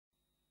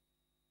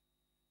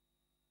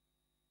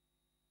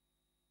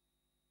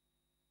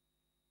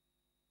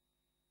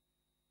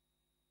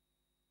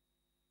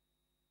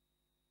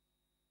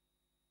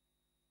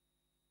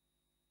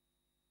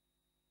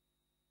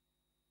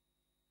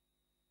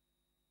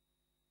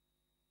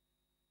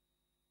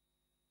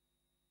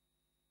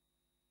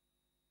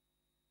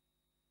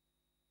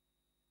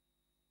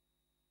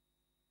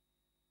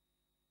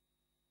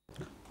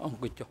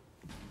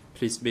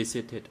Please be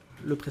seated.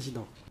 Le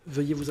président,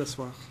 veuillez vous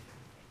asseoir.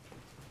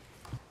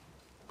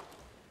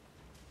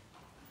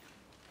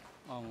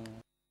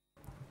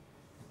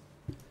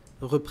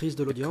 Reprise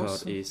de The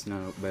l'audience. court is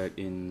now back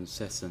in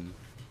session.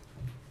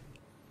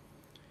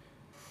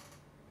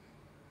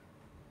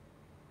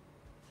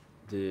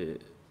 The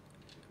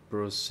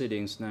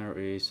proceedings now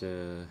is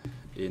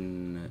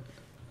in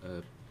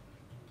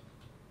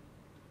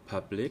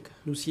public.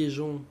 Nous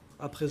siégeons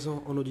à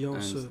présent en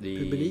audience And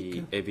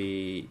publique.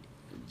 every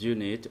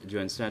unit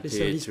started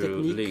services to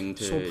techniques link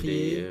sont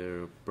priés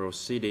the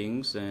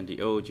proceedings and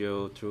the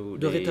audio to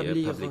de the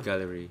rétablir public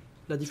gallery.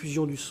 La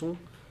diffusion du son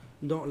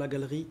dans la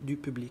galerie du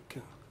public.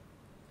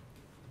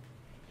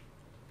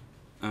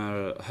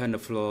 I'll hand the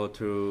floor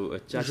to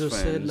Judge Je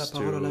cède la Fence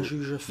parole à la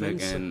juge to make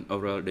Fence an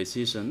oral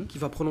decision qui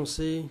va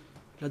prononcer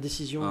la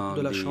décision on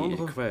de la the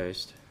Chambre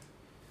request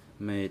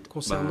made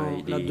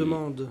concernant by la the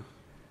demande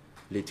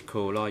lead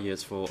co-lawyers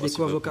for des civil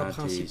co-avocats parties.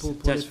 principaux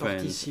pour les Judge parties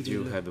Fence, you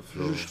civiles. have the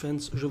floor. Juge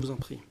Fence, je vous en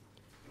prie.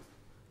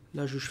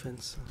 La juge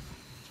Fence.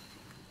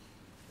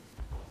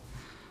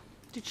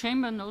 The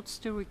chamber notes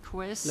the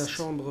request La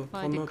Chambre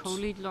prend by the note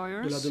co-lead de la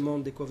lawyers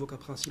demande des co-avocats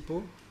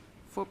principaux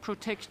for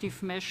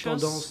protective measures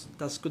tendant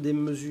à ce que des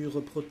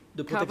mesures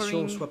de protection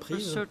covering soient a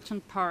prises certain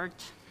part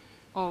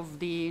of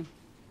the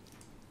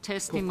pour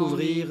testimony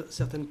couvrir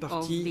certaines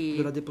parties the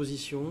de la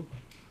déposition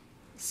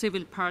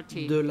civil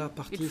party. de la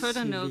partie It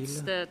further notes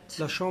civile. that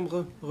La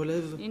Chambre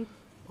relève in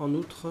en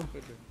outre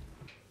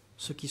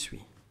ce qui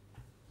suit.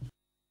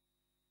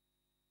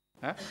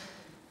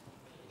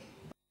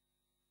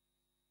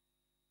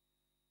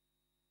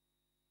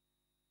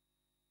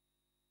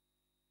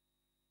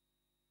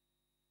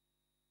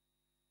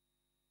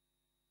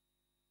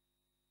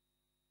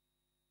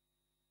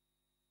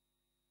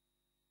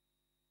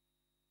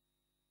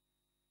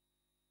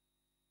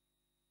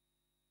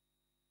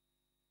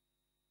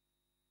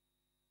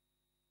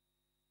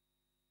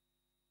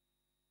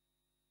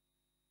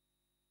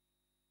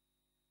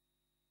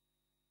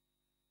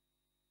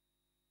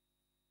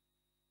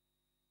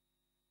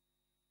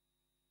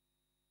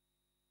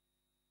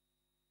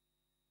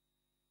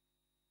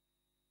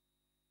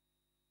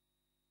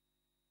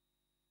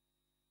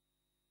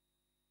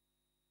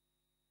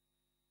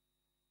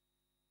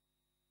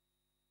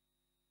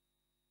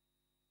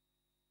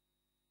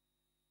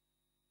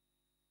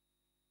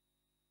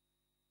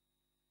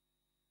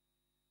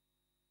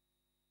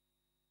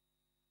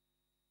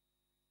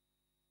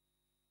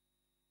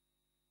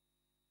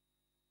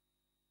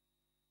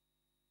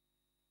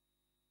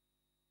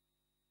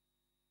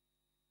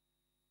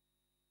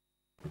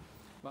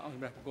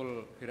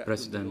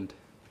 President,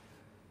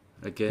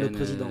 Le again,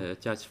 président.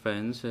 Judge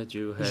Fence,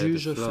 you have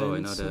Juge the floor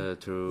in Fence, order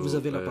to vous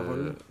avez la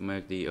parole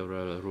make the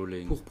oral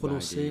ruling pour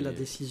prononcer by la the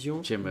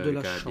décision chamber de la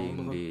regarding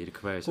Chambre the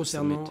request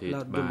concernant submitted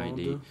la by demande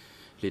the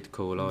lead des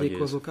co-lawyers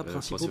co-avocats for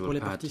principaux civil pour les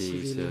parties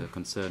parties civiles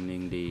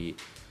concerning the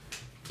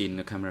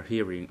in-camera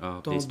hearing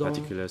of this tendant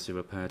particular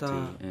civil party.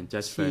 à And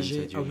Judge Fence,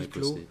 siéger à you huis may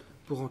clos proceed.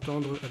 pour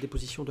entendre la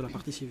déposition de la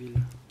partie civile.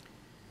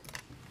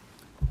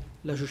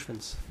 La juge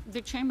Fence.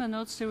 the chamber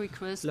notes the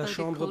request La by the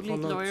Chambre prend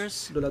co-lead note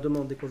lawyers de la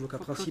demande des co-avocats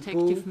for principaux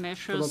protective tendant à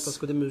measures ce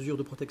que des mesures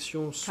de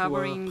protection soient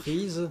covering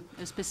prises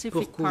a specific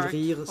pour part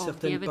couvrir of the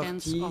certaines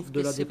evidence parties of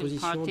de the la civil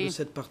déposition de party,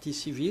 cette partie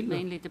civile,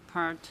 mainly the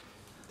part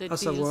that à deals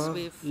savoir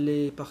with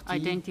les parties qui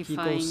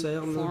identifying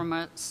concernent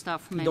former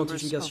staff members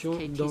l'identification of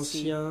KTC.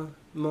 d'anciens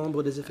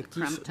membres des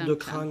effectifs Krang de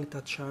Tachan. Krang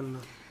Tachan.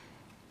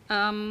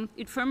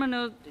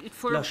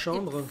 La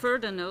Chambre it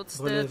further notes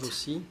relève that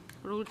aussi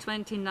Rule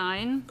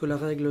 29 que la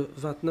règle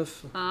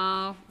 29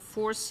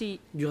 foresees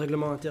du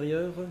règlement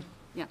intérieur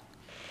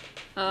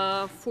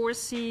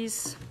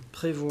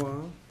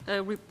prévoit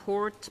a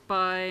report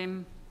by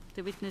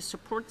the witness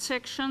support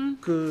section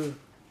que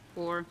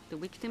or the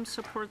victim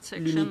support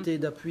section, l'unité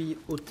d'appui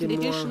aux and témoins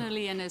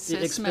additionally an et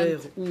assessment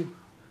experts ou on the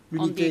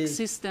l'unité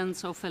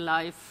existence of a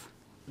life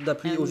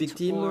d'appui aux and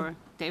victimes or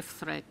death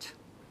threat.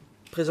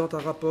 présente un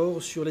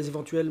rapport sur les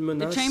éventuelles The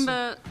menaces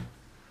chamber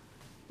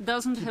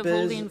doesn't qui have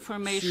all the pèsent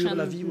information sur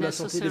la vie ou la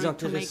santé des necessary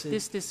to make intéressés.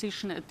 this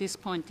decision at this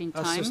point in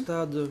À ce time.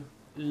 stade,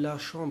 la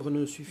Chambre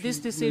ne This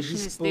ne decision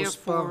is dispose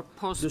therefore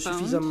pas de postponed,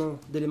 suffisamment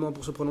d'éléments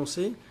pour se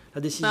prononcer. La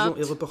décision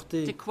but est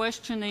reportée the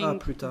questioning à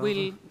plus tard.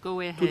 will go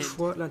ahead.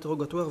 Toutefois,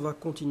 l'interrogatoire va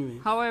continuer.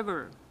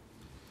 However,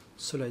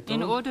 Cela in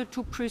étant, order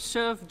to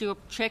preserve the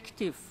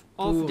objective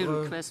of the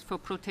Pour, request for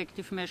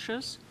protective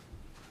measures,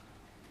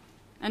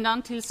 and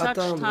until such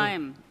atteindre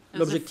time as a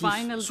l'objectif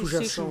final decision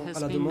sous-jacent has à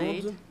la been demande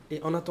made,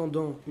 et en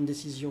attendant une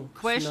décision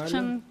finale,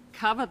 questions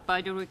covered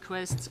by the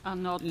requests are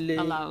not les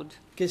allowed.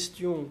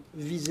 questions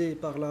visées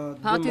par la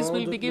Parties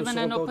will demande be ne given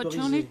an seront pas autorisées.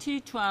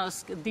 opportunity to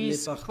ask Les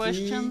these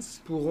parties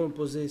questions pourront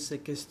poser ces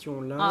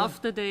questions-là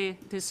after the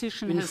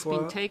decision une has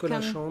fois been que la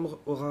taken Chambre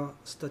aura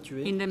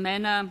statué in the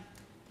manner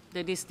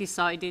that is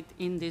decided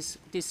in this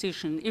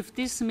decision. If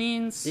this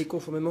means et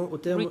conformément au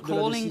terme de la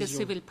recalling the décision.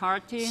 civil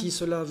party, Si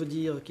cela veut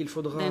dire qu'il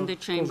faudra then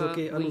the chamber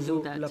convoquer à will nouveau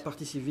do that. la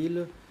partie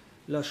civile,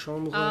 la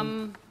Chambre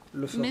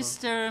le fera.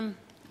 Mr.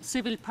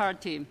 Civil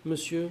Party,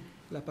 Monsieur,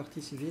 la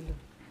partie civile,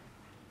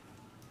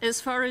 As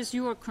far as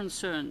you are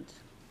concerned,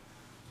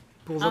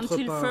 Pour votre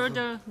until part,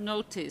 further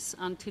notice,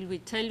 until we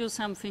tell you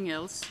something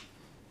else,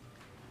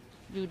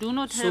 you do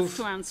not have sauf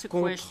to answer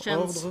contre questions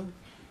ordre,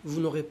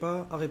 vous n'aurez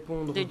pas à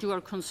répondre that you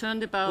are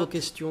concerned aux about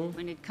questions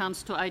when it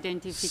comes to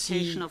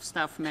identification si of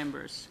staff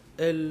members.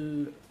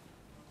 elles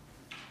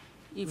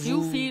If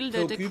you vous feel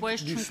that the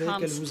préoccupent du question fait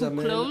qu'elles comes vous too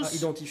amènent à close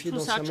identifier to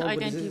d'anciens such membres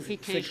des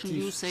identification,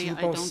 you effectifs. say, Si vous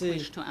I don't pensez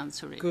wish to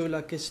answer it. que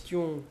la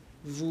question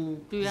vous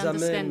Do you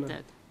understand amène,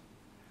 that?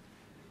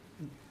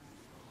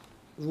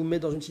 vous met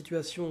dans une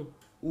situation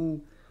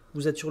où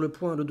vous êtes sur le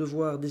point de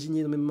devoir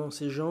désigner nommément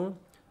ces gens,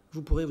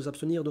 vous pourrez vous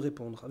abstenir de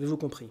répondre. Avez-vous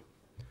compris?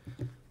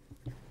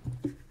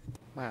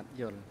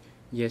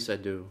 Yes, I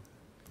do.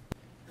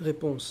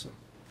 Réponse.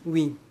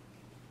 Oui,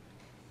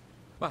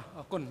 បាទអ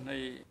រគុណហើ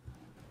យ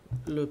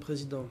le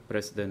président.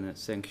 President,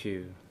 thank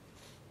you.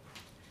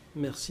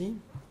 Merci.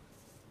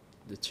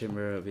 The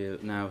chamber will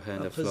now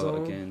hand À the floor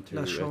présent, again to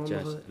la Judge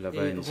Chambre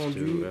Lavergne est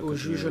rendue to au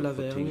juge continue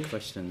Lavergne, putting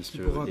questions qui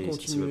to pourra the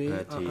continuer civil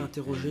à party.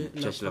 interroger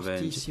la Judge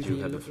Lavergne, partie you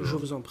have civile. the floor. Je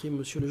vous en prie,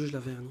 monsieur le juge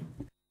Lavergne.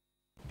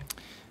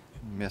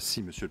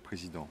 Merci, Monsieur le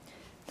Président.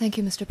 Thank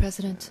you, Mr.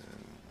 President.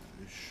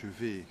 Je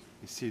vais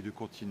essayer de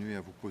continuer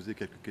à vous poser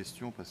quelques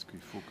questions parce qu'il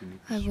faut que nous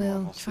I puissions will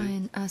avancer. try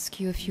and ask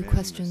you a few Même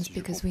questions si je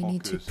because we comprends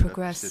need que to cela puisse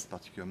progress, être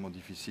particulièrement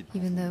difficile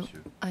pour even vous, though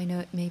monsieur. I know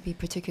it may be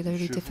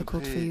particularly Je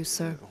difficult for voudrais you,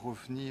 sir.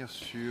 revenir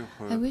sur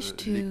I wish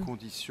les to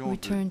conditions de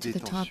return to the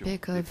détention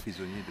topic des of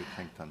prisonniers de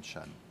Kreng Tan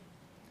Shan.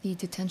 The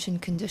detention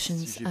conditions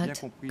Si j'ai bien at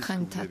compris ce que Krang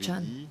vous avez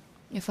Tachan. dit,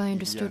 If I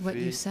understood what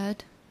you avait said,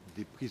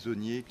 des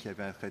prisonniers qui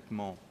avaient un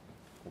traitement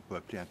qu'on peut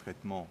appeler un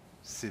traitement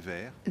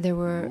sévère, there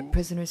were lourd,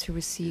 prisoners who et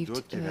received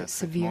d'autres qui avaient un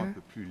traitement un severe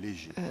peu plus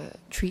léger.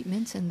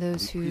 treatment and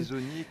those Les who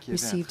prisonniers qui avaient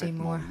un received a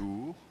traitement more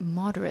lourd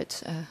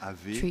moderate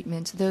avaient,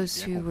 treatment. si Those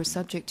j'ai who bien were compris,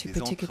 subject to des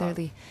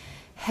particularly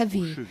aux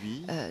heavy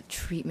chevilles,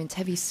 treatment,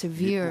 heavy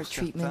severe pour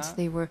treatment, certains,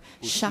 they were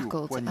aussi aux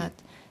shackled poignets. at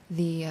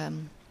the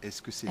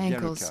Est-ce que c'est bien le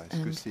ankles cas?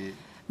 Est-ce que and c'est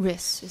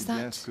wrists. Is c'est bien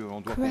that ce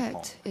qu'on doit correct?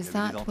 comprendre? Il y Is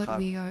avait des that what entraves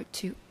we are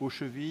to aux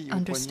chevilles et aux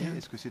understand? poignets?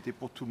 Est-ce que c'était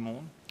pour tout le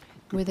monde?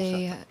 Que Were pour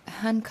they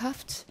certains?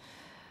 handcuffed?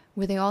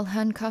 Were they all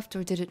handcuffed,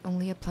 or did it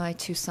only apply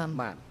to some?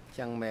 បាទ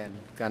ចឹងមែន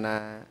កាលណា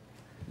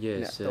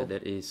Yes, Yeah.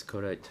 that is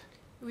correct.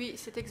 Oui,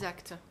 c'est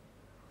exact.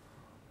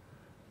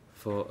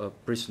 For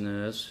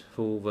prisoners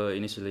who were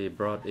initially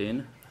brought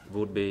in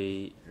would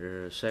be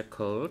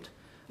shackled,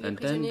 Les and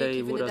then prisonniers they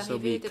qui would venaient also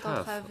d'arriver be étaient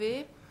cuffed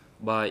entravés.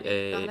 by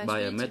Par la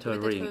a suite, ils metal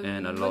pouvaient ring être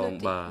and a long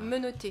bar.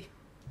 menottés.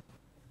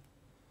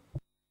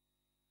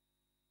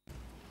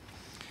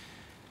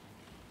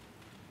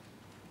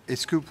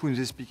 Est-ce que vous pouvez nous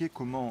expliquer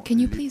comment Can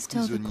you les please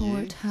tell the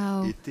prisonniers court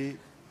how étaient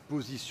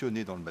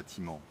positionnés dans le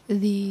bâtiment?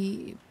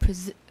 the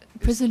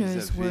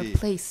prisoners were avaient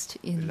placed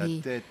in La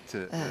the tête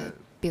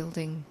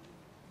building?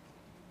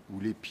 ou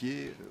les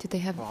pieds Did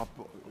they have par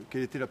rapport,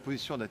 quelle était la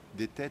position de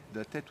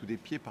la tête ou des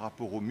pieds par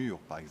rapport au mur,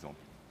 par exemple?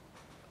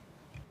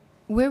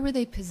 Where were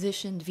they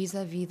positioned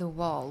vis-à-vis the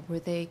wall? Were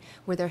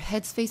their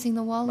heads facing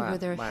the wall, or were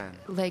their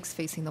legs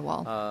facing the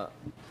wall?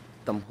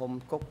 ទំហំ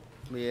គុក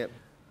វា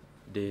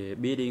The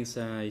building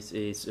size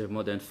is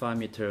more than 5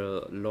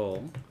 meters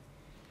long,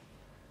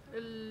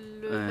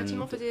 Le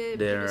bâtiment and faisait plus de 5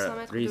 there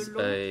mètres is de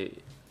long.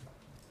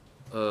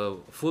 a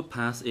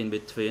footpath in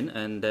between,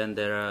 and then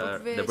there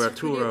pouvait were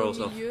two circuler au rows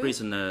of milieu.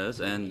 prisoners,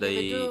 and Il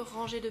y avait deux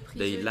rangées de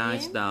they lied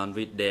prisonniers. down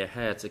with their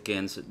heads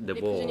against the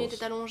Les prisonniers walls,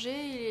 étaient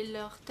allongés et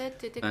leur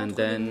tête était and contre le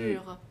then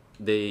mur.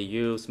 they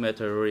used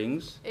metal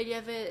rings Et il y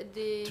avait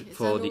des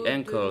for anneaux the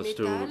ankles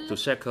de métal to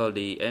shackle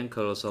the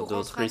ankles of pour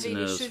those entraver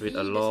les prisoners with a chevilles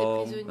de ces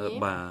long prisonniers.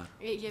 bar.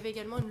 Et il y avait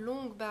également une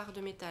longue barre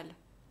de métal.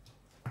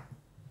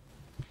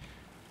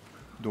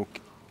 Donc,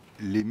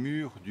 les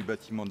murs du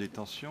bâtiment de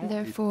détention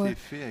Therefore, étaient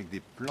faits avec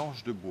des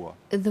planches de bois.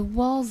 The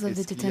walls of the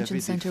Est-ce qu'il y avait detention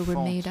des center were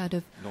made fentes out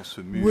of dans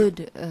ce mur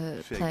wood fait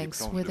avec des planks.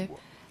 planches Were de there bois?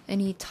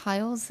 any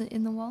tiles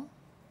in the wall?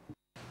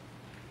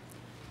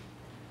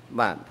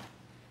 បាទ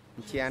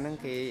ជាហ្នឹង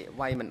គេ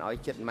វាយមិនអោយ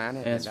ចិត្តម៉ាន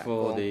ទេ As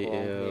for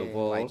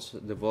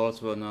the walls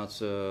were not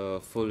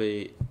fully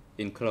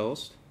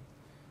enclosed.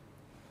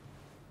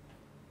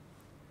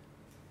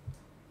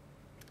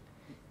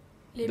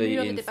 Les They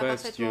murs in n'étaient pas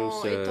fact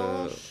parfaitement used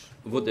étanches.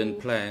 wooden ou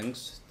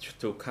planks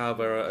to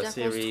cover a bien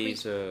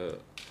series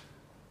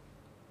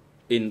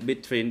in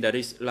between. There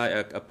is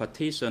like a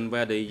partition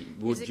where they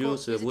would Ils étaient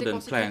use wooden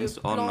constitués de planks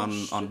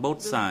planches on both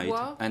de sides,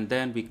 bois. and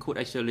then we could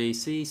actually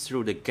see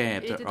through the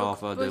gap Il était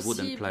of donc the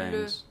wooden possible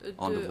planks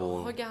on the de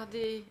wall.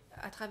 regarder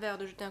à travers,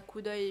 de jeter un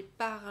coup d'œil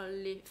par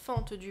les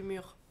fentes du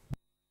mur.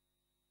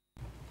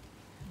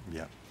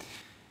 Bien.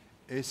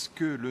 Est-ce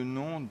que le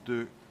nom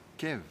de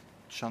Kev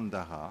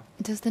Chandara,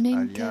 Does the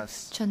name Kev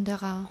alias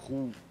Chandara,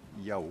 Krou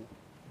Yao,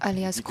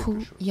 alias dit Kru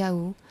quelque chose?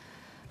 Yao,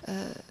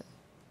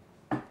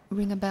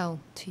 ring a bell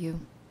to you?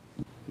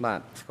 បា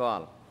ទស្គា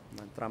ល់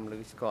បានត្រឹមឮ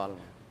ស្គាល់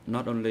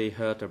Not only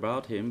heard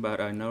about him, but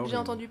I know J'ai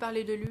him. entendu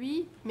parler de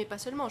lui, mais pas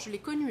seulement, je l'ai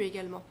connu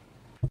également.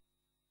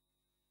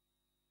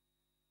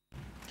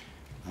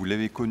 vous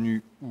l'avez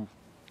connu où?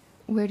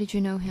 Where did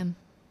you know him?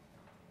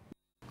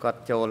 គា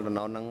ត់ចូលទៅ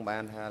នៅហ្នឹងបា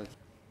នហាល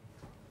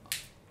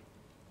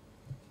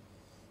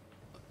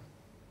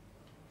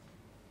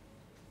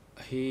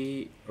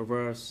he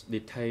was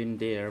detained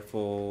there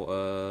for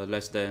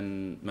less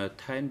than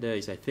 10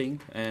 days, I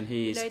think, and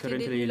he Il is a été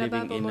currently détenu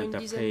là-bas living in pendant une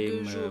dizaine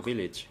de Tapim jours.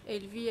 village. Et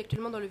il vit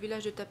actuellement dans le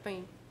village de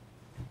Tapin.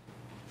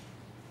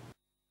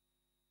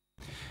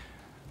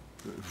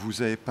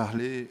 Vous avez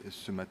parlé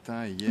ce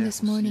matin et hier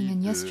This morning aussi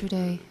and de,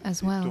 yesterday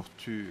as des well,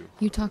 tortures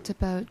you talked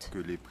about que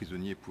les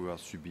prisonniers pouvaient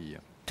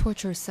subir.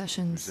 torture Vous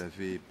sessions,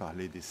 avez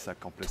parlé des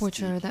sacs en plastique.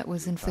 torture that was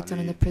vous avez inflicted on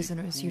parlé the des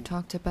prisoners. You coups,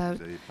 talked about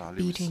vous avez parlé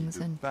beatings aussi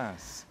de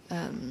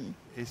and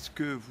Est-ce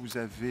que vous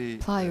avez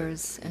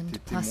pliers and été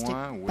plastic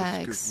témoin ou est-ce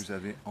bags. que vous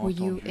avez Were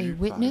you entendu a parler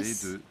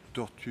witness de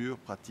torture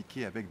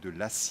pratiquée avec de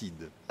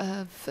l'acide,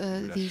 of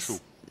de la chaux?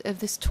 of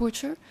this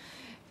torture,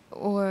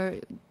 or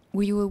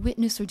were you a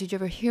witness, or did you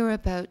ever hear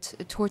about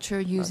torture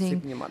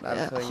using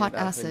hot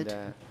acid?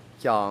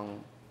 ចង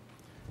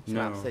No, ស្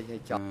លាប់សេចហើ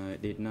យចង I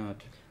did not.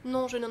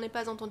 Non, je n'en ai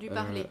pas entendu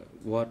parler.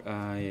 What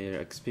I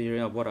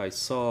experienced, what I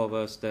saw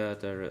was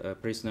that the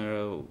prisoner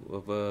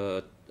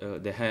were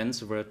the hands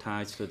were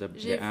tied to the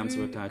J'ai arms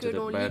were vu tied que to the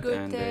l'on bed,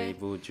 and they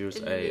ligotait would use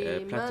a les mains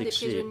des plastic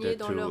sheet prisonniers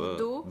dans leur to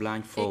dos et que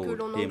blindfold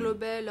l'on him.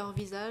 englobait leur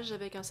visage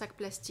avec un sac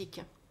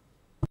plastique.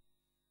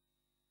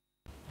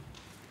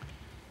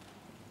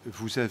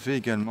 Vous avez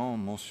également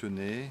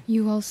mentionné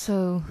You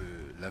also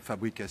la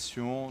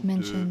fabrication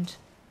mentioned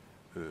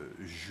de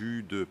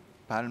jus de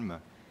palme.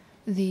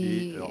 the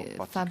Et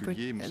en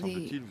particulier, me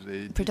semble-t-il, vous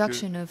avez dit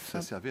production que of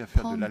ça servait à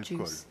faire de palm l'alcool.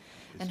 juice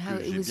Est-ce and que how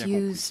it j'ai was bien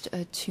compris? used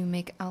to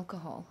make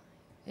alcohol.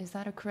 Is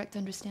that a correct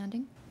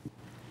understanding?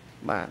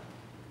 បាទ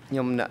ខ្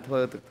ញុំអ្នកធ្វើ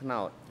ទឹកត្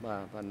នោតបា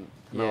ទប៉ុន្តែ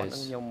ត្នោតហ្នឹង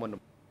Yes. ខ្ញុំមុន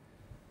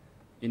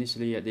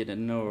Initially, I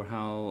didn't know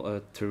how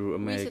to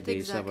make c'est the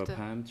exact. sour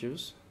palm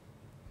juice.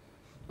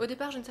 Au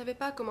départ, je ne savais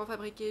pas comment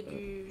fabriquer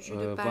du jus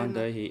de One palme.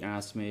 day he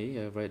asked me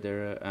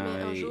whether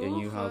un I jour,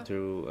 knew how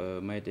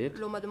to make it.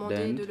 l'on m'a demandé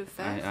Then de le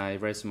faire. I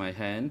raised my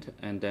hand,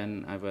 and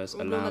then I was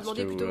On m'a allowed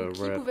demandé to plutôt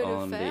qui work pouvait le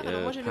on faire.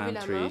 Alors moi, the j'ai levé palm la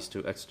main trees to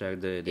extract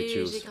the Et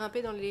j'ai juice.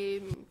 grimpé dans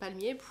les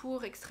palmiers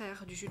pour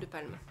extraire du jus de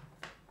palme.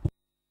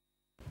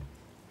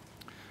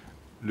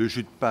 Le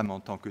jus de palme en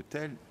tant que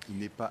tel, il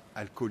n'est pas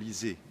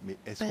alcoolisé, mais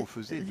est-ce But qu'on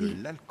faisait de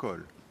the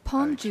l'alcool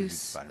Palm avec ce jus de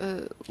juice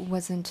palme?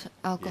 wasn't Et est-ce que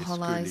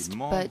alcoholized, les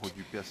membres but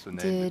du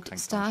personnel de did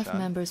staff Krangtang-chan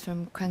members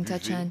from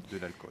Krangtachan buvaient de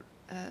l'alcool?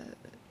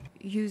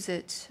 use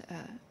it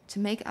to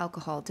make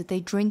alcohol? Did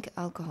they drink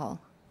alcohol?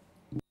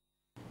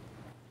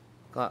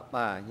 ក៏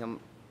បាទខ្ញុំ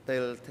ពេ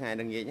លថ្ងៃ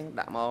ល្ងាចហ្នឹង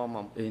ដាក់មកម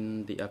ក In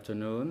the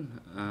afternoon,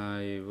 I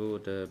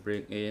would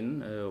bring in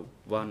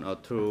one or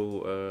two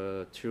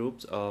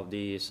tubes of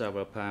the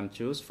sour palm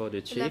juice for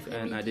the chief,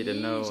 and I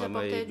didn't know L'après-midi,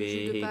 j'apportais du maybe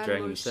jus de he palme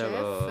drank au himself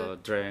chef. or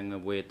drank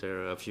with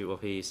a few of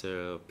his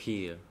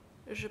peers.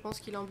 Je pense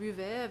qu'il en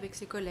buvait avec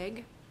ses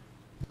collègues.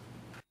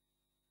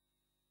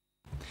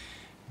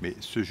 Mais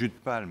ce jus de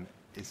palme,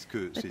 est-ce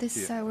que But this c'était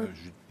sour un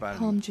jus de palme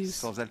palm juice,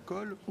 sans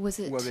alcool was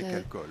it ou avec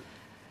alcool?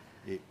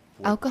 Et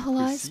pour être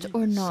alcoholized précis,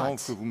 or sans not?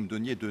 que vous me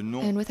donniez de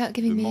nom And without de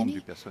giving me membres any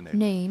du personnel,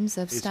 names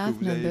of est-ce que staff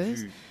vous avez members,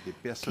 vu des can you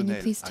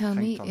personnels please à tell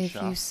me if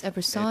Krangtang-chan you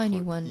ever saw être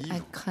anyone ivres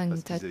at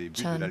parce qu'ils avaient bu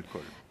de Krangtachan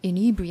l'alcool?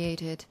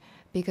 inebriated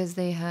because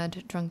they had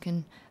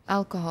drunken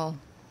alcohol?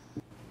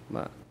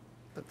 បាទ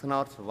ទឹកត្នោ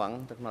តស្វឹង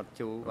ទឹកត្នោត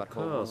ជូរបា Of ត់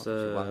ហូប course, ស្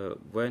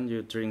វឹង when you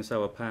drink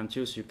sour palm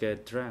juice, you get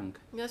drunk.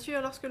 Bien sûr,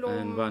 lorsque l'on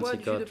And once boit he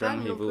du jus de got drunk,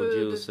 palme, he on would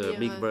peut use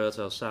big devenir words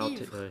or shout,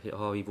 ivre.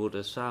 or he would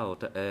shout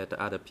at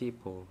other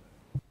people.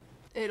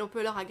 Et l'on peut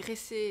alors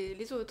agresser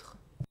les autres.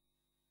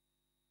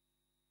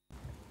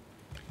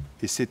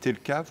 Et c'était le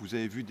cas, vous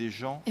avez vu des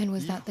gens And was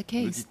ivres? that the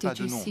Ne case? dites pas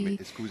Did de you nom, mais see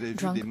est-ce que vous avez vu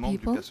drunk des membres du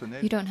people?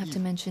 personnel You don't have to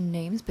ivres? mention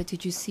names, but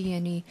did you see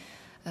any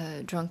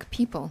drunk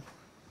people?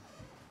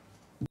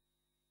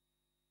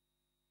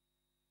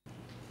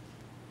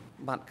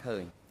 បាត់ឃើ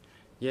ញ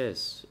Yes,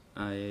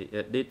 I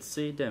did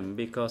see them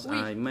because Oui,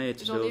 I made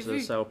j'en ai those vu.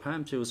 sour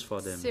palm juice for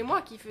them. C'est moi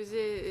qui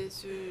faisais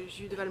ce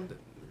jus de palme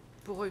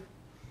pour eux.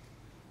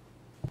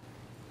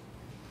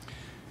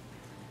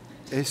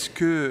 Est-ce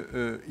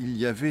qu'il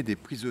y avait des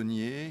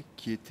prisonniers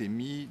qui étaient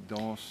mis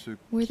dans ce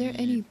Were there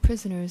any qui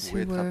prisoners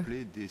pourrait who être were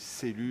appelé des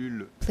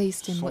cellules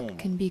placed in what sombres,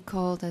 can be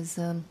called as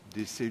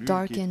des cellules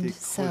darkened qui étaient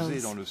creusées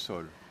cells, dans le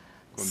sol,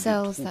 comme des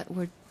cells trous? that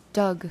were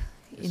dug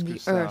in Est-ce que the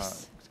ça,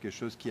 earth, c'est quelque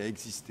chose qui a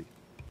existé?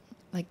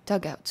 like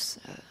dugouts?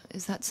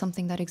 Is that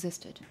something that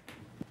existed?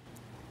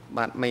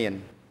 បាទ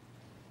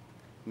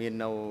មាន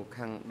នៅ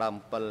ខាងដើម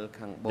ពិល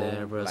ខាងបូង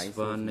There កន្លែង was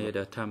សួន one ស near មុទ្រ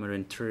the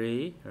tamarind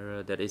tree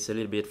that is a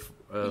little bit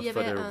Il y avait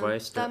further un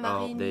west of the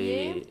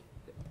tamarinier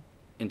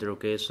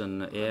interrogation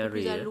plus à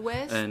area,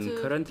 l'ouest and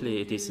currently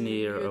it is du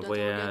near lieu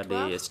where the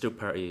d'interrogatoire.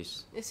 stupa is.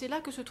 Et c'est là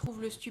que se trouve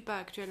le stupa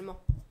actuellement.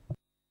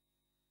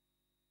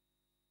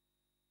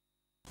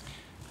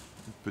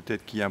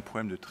 Peut-être qu'il y a un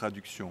problème de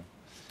traduction.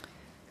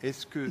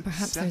 Est-ce que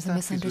Perhaps there's a certains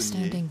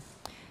misunderstanding.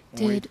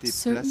 prisonniers ont Did été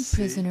certain placés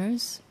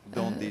prisoners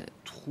dans des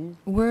trous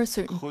were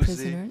certain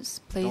creusés prisoners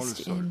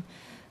placed dans le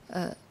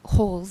in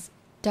holes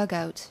dug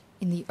out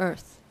in the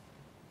earth?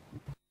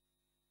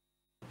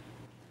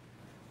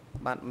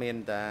 បាទមាន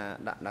តែ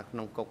ដាក់ក្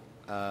នុងគុក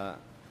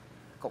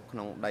គុកក្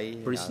នុងដីក្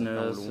នុង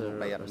Prisoners, លូងក្នុង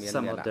ដីអត់មាន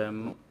some អ្នក of ដាក់ them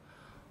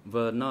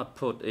were not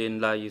put in,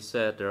 like you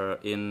said,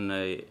 in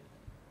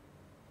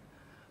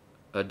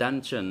a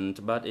dungeon,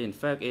 but in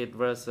fact it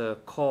was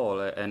called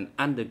an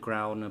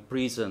underground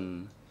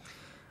prison.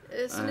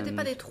 Ce n'étaient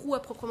pas des trous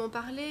à proprement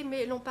parler,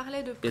 mais l'on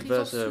parlait de It prisons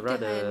was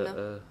souterraines.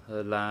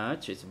 rather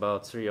large. It's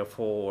about 3 or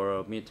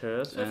 4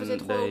 meters, Ça faisait and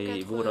 3 ou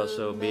they 4 would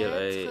also build a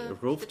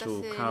mètres, roof c'était to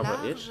assez cover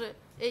large, it.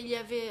 et il y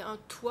avait un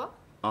toit.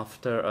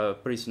 After a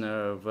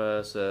prisoner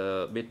was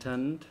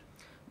beaten,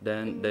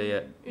 then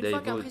they Une fois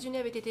qu'un would prisonnier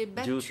avait été use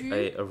battu,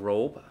 a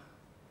rope.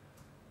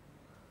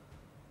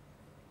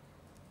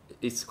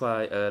 It's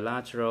quite a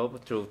large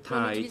rope to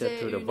tie it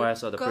to the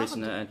waist of the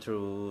prisoner and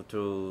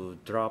to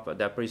drop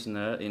that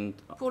prisoner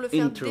pour le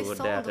faire into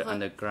that descendre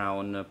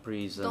underground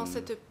prison. dans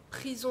cette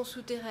prison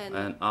souterraine.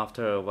 And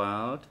after a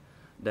while,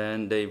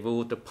 then they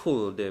would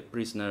pull the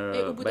prisoner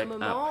Et au bout d'un back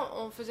moment, up.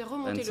 on faisait And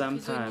remonter le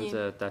sometimes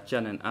prisonnier.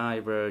 Tachan and I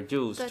were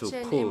used to Tachan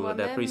et pull the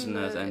moi-même,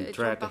 prisoners and étions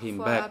drag him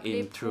parfois back appelés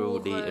into pour,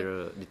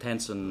 the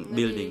detention On allait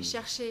building.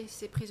 chercher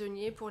ces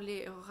prisonniers pour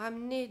les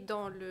ramener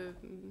dans le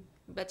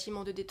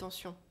bâtiment de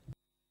détention.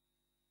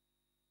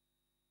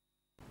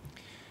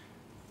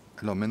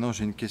 Alors maintenant,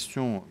 j'ai une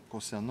question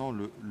concernant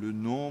le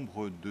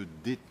nombre de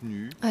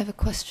détenus I have a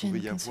question qu'il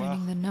pouvait y avoir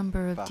concerning the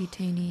number of par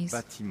detainees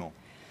bâtiment.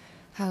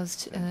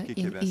 housed Indiqué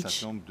qu'il y in avait un each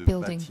certain nombre de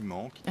building.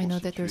 bâtiments qui I know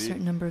that there are a constituaient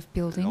certain number of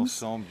buildings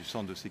l'ensemble du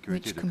centre de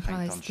sécurité which de Krang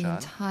comprise the Tanchan.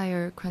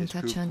 entire Krang Est-ce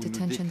que Tachan vous nous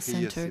Detention décrire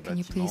Center. ces Can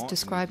you please bâtiments et nous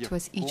describe dire to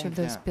us each of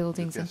those combien de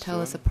buildings and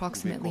tell us personnes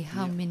approximately pouvaient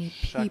how contenir many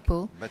chaque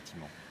people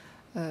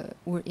bâtiment?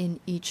 were in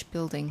each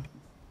building?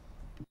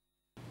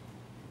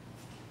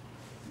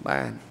 បា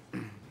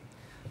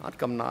ទអត់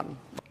កំណត់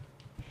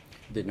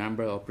The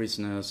number of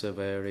prisoners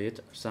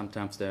varied.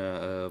 Sometimes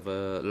there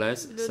were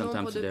less, Le nombre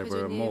sometimes de there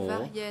were prisonniers more.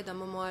 variait d'un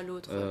moment à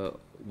l'autre.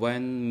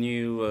 When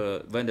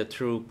the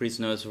true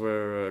prisoners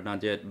were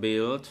not yet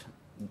built,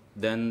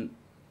 then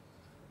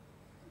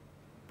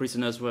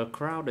prisoners were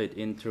crowded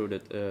into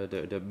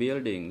the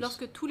buildings.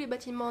 Lorsque tous les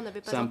bâtiments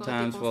n'avaient pas encore été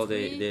Sometimes for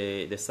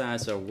construits, the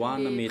size of 1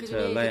 les meter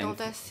prisonniers étaient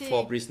length, entassés.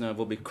 4 prisoners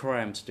would be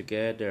crammed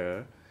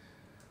together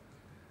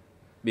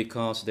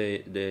because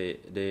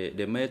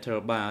the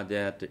metal bar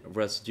that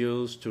was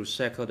used to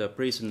shackle the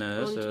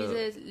prisoners, on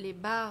utilisait les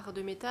barres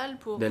de métal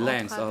pour the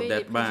length of entraver les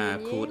that bar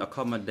prisonniers. could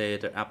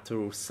accommodate up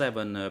to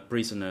 7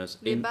 prisoners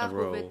Les in a barres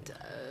row. pouvaient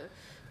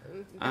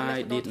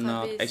I did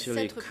not d'entraver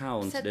actually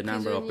count sept the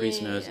number of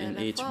prisoners prisonniers in à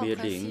la each fois. En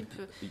building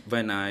principe,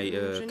 when I je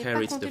n'ai pas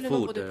carried compté the le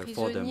nombre food de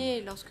for them.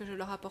 prisonniers lorsque je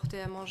leur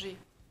apportais à manger.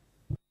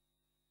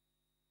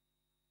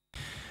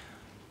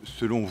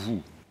 Selon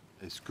vous,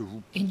 est-ce que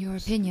vous, In your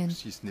opinion,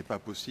 si ce n'est pas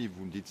possible,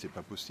 vous me dites que ce n'est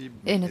pas possible,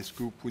 and est-ce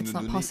que vous pouvez it's nous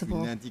not donner possible, une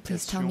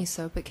please tell indication me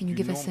so, but can you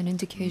du give us an nombre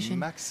indication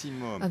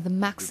maximum of the de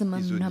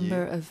maximum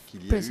number prisonniers of qu'il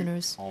y a eu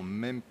prisoners en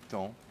même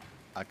temps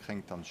à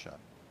Krang Tanchan?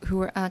 who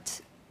were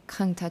at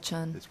Krang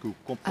Tachan Est-ce que vous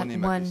at comprenez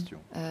ma one question?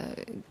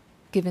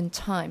 given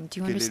time? Do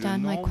you Quel est le understand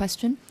my nombre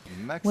question?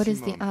 What is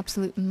the maximum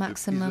absolute de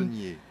maximum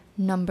prisonniers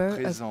number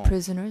présents of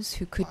prisoners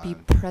who could be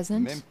en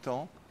present même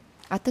temps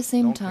at the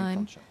same dans Krang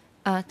time Tanchan?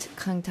 at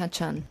Krang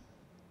Tachan?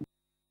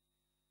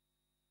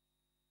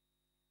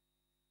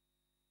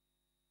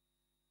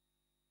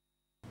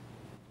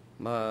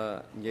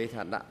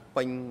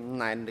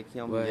 When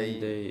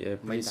the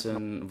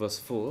prison was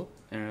full,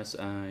 as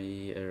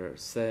I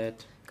said,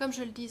 Comme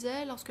je le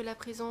disais, lorsque la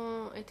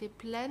prison était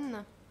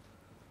pleine,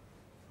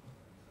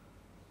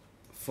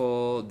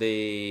 for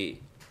the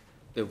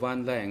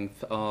one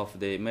length of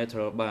the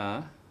metal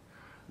bar,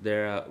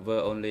 there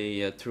were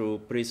only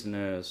 2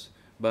 prisoners.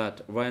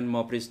 But when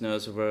more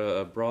prisoners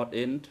were brought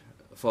in,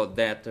 for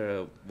that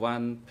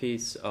one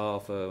piece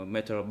of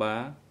metal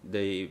bar,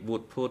 they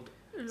would put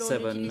l'on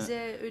 7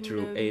 utilisait to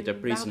une 8 barre de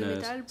prisoners.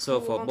 métal So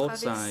pour for both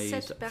entraver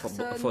sides, 7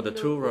 personnes for the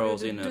 2 au lieu rows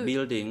de in a 2.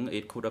 building,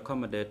 it could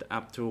accommodate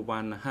up to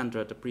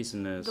 100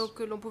 prisoners. Donc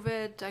l'on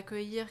pouvait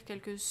accueillir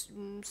quelques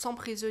 100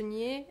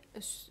 prisonniers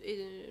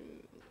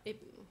et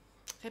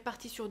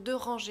répartis sur 2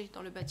 rangées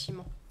dans le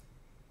bâtiment.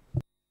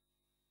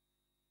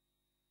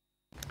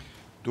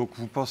 Donc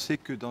vous pensez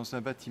que dans un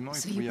bâtiment,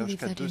 So il pouvait y you avoir believe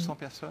jusqu'à that in 200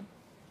 personnes?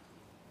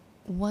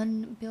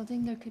 One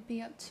building there could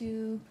be up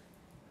to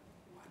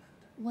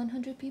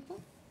 100 people?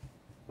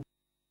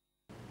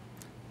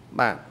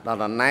 បាទដល់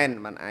ដល់ណែន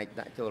มันអាច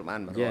ដាក់ចូលបា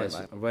ន100 Yes,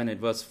 បាទ when it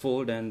was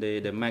full, then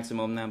the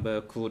maximum number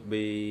could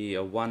be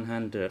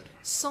 100.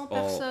 100 or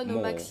personnes au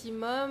more.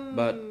 maximum,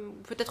 But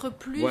peut-être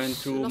plus When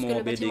 2 lorsque more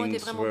le bâtiment était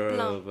buildings vraiment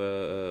plein.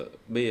 were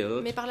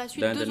built, Mais par la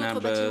suite, then 2 the autres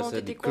numbers bâtiments ont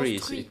été decreased.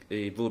 construits.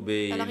 It would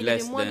be Alors il y avait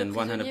less moins de than 100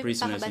 prisonniers par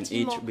prisoners in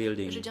each bâtiment.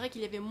 building. Je dirais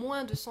qu'il y avait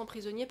moins de 100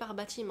 prisonniers par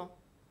bâtiment.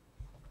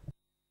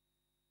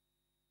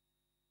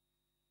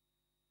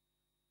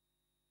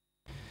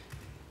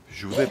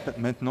 Je voudrais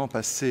maintenant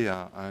passer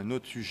à un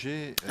autre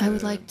sujet I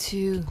would like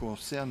qui to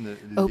concerne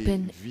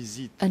open les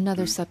visites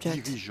another de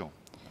subject dirigeants.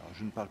 Alors,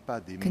 je ne parle pas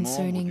des membres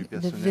concerning du the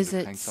personnel de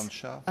Krang visits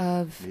Tanchan,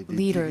 of mais des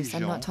leaders. I'm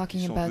dirigeants not qui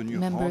talking sont about venus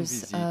rendre members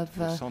visite of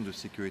au centre de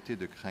sécurité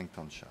de Krang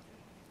Tanchan.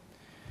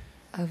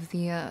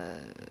 the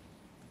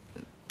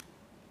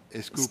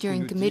Est-ce que vous pouvez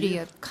steering nous committee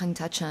dire, of Krang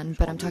Tachan, je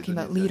but I'm vais talking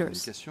donner about de la leaders.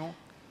 communication,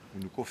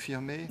 Vous nous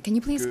confirmez Can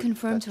you please que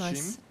confirm to Tachim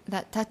us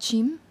that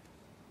Tachim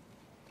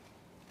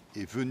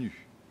est venu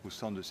au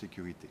centre de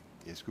sécurité?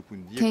 Et est-ce que vous pouvez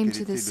nous dire came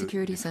quelles to this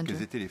security center?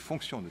 étaient les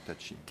fonctions de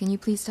Tachim? Can you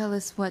please tell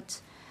us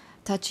what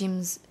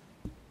Tachim's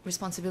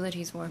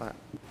responsibilities were?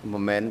 មិ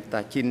នមែន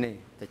តាជីនទេ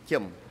តាជឹ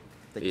ម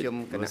តាជឹ It ម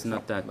គណៈ was ស្រុ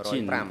ក not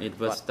Tachin, 105 it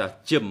was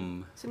Tachim.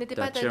 Ce n'était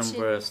pas Tachim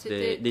Tachin, was the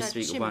c'était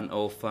District Tachim.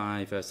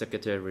 105 Le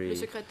secretary.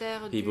 secrétaire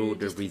He du would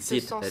district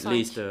visit at 105.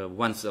 least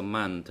once a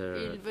month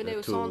Il venait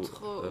au to centre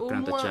au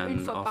moins Krantachan une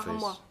fois par office.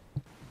 mois.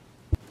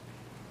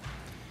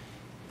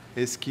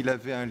 Est-ce qu'il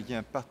avait un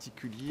lien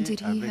particulier Did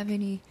he have avec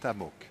any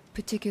Tamok?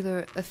 particular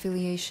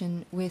affiliation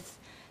with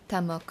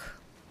Tamok?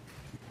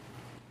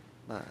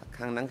 បាទ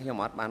ខាងហ្នឹងខ្ញុំ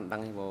អត់បានដឹ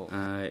ងទេបង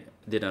I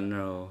didn't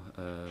know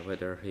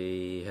whether he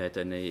had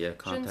any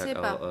contact sais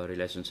pas. or a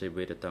relationship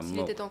with S'il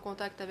Tamok. était en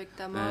contact avec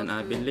Tamok. And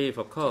I believe,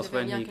 of course, avait un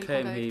when lien he quelconque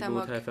came, avec he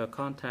would Tamok. have a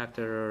contact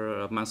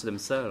amongst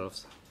themselves.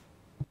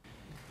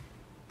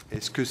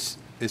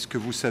 Est-ce que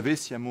vous savez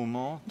si à un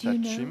moment Do you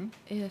Tachim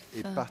know if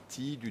est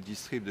parti du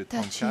district de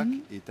Tachim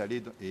Trankak et est allé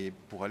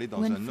pour aller dans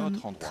went un from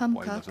autre endroit,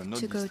 pour aller Tramkak dans un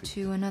to autre go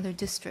district? to another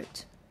district?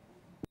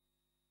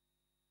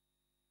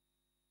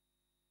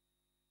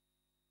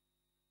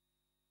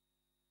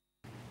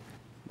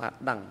បាទ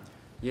ដឹង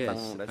Yes,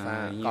 Dans I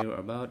sa- knew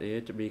about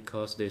it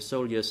because the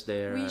soldiers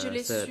there Oui, je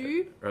l'ai said su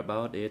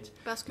about it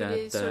parce que that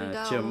les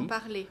soldats en ont Chim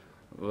parlé.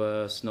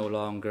 was no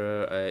longer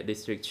a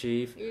district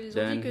chief. Ils ont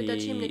Then dit que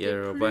Tachim he n'était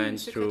plus went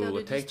secrétaire to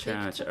de take district.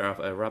 charge of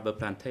a rubber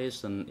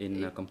plantation in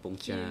Et Kampong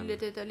qu'il Cham.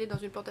 était allé dans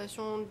une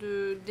plantation de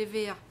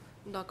d'EVA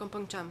dans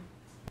Kampong Cham.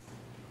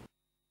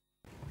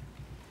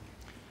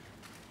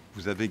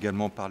 Vous avez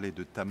également parlé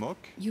de Tamok.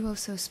 You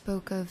also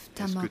spoke of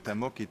Est-ce que Tamok.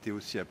 Tamok était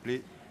aussi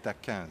appelé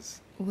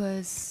Ta-15?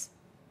 Was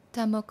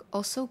Tamok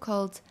also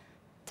called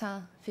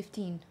Ta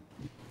 15?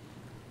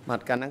 បា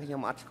ទកាលហ្នឹងខ្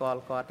ញុំអត់ស្គាល់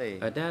គាត់ទេ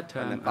At that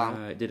time,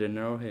 I didn't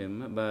know him,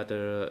 but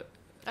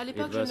À it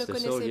l'époque, je ne was le the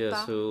connaissais soldiers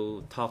pas. who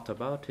talked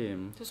about him.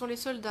 Ce sont les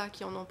soldats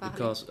qui en ont parlé.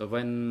 Because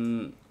when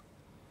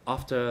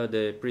after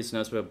the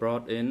prisoners were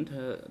brought in,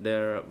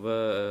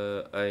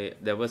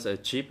 there was a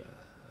jeep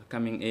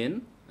coming in,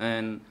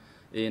 and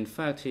in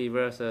fact he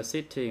was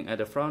sitting at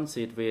the front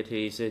seat with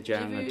his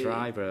young vu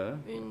driver.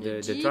 une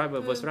The Jeep, driver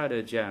was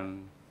rather young,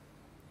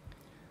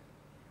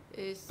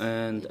 Et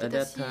and il était at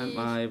that assis time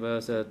I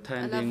was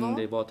tending l'avant.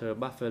 the water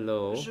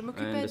buffalo, Je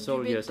m'occupais and the du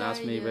soldiers bétail,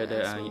 asked me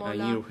whether à ce I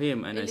moment-là. knew him,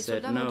 and Et I les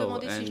said soldats m'ont no,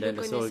 demandé si and je then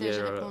le the connaissais. J'ai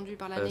soldier répondu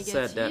par la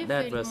said that négative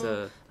that et ils was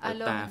m'ont a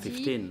alors Ta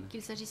dit 15.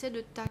 qu'il s'agissait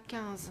de Ta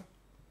 15.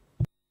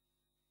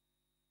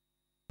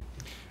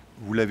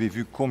 Vous l'avez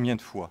vu combien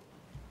de fois?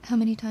 How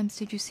many times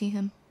did you see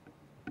him?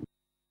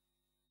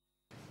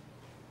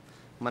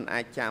 มัน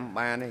អាចចាំ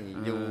បានទេ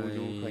យូរ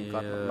ឃើញគា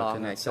ត់ម្ដង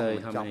ថ្ងៃ cannot ចុង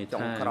say how ចុង many ចុ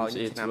ងក្រោយ times.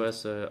 នេះ It ឆ្នាំ was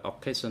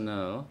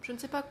occasional. Je ne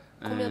sais pas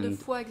combien de And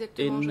fois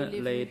exactement in je l'ai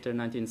vu. late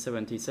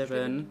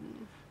 1977,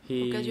 he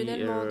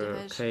Occasionnellement,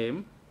 dirais-je. came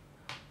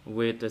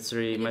with Il est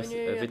venu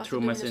à with partir two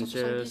de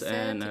messengers 1977,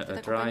 and il était a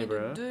accompagné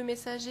driver. de 2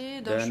 messagers,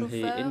 d'un Then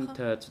he chauffeur.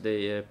 entered the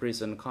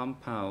prison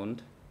compound.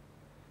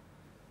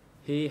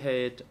 He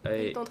had Il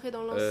est entré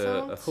dans a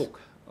l'enceinte. hook,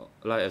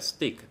 like a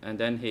stick, and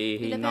then he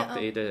Il avait knocked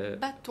un it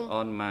bâton.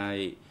 on my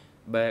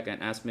back and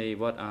asked me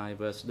what I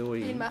was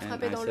doing. Il m'a And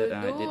frappé I dans said le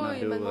I did dos not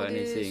et m'a do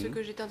demandé ce anything.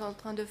 que j'étais en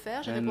train de faire.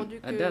 J'ai And répondu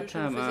que at je that ne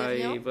time, faisais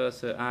rien. I was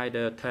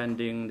either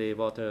tending the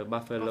water En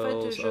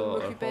buffaloes fait, je or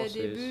m'occupais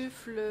des horses.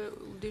 buffles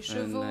ou des And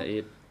chevaux.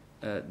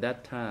 that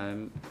time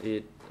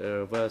it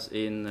was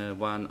in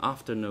one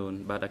afternoon,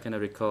 but I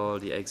cannot recall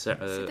the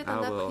exact C'était un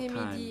hour or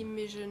après-midi, time.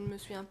 mais je ne me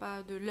souviens pas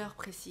de l'heure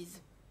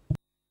précise.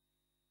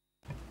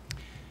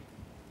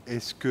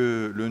 Est-ce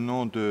que le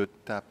nom de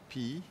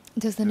Tapi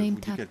Does the name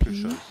vous dit quelque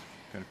Tapi chose?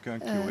 Quelqu'un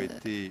qui aurait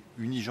été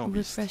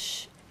unijambiste.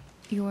 refresh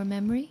your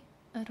memory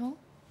at all?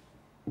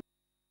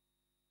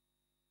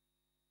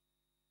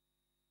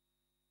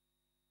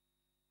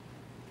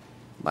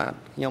បាទ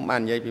ខ្ញុំបា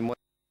ននិយាយពីមុន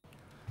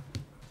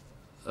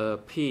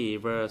P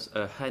was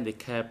a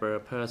handicapped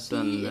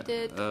person. Pi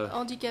était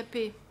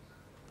handicapé.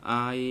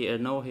 I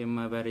know him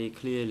very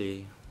clearly.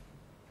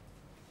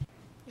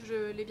 Je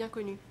l'ai bien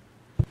connu.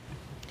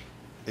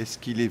 Est-ce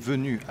qu'il est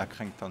venu à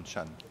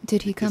Krangtanchan?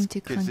 Did he come to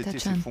Quelles étaient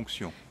ses Krangtachan?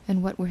 fonctions? And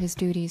what were his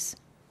duties?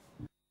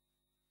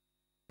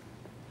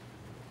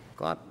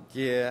 គាត់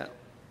ជា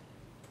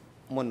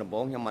មុនដំបូ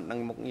ងខ្ញុំអត់ដឹង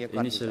មុខងារគា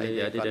ត់ Initially,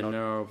 I didn't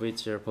know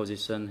which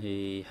position he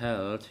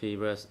held. He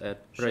was at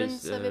Je ne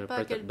savais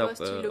pas quel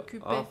poste il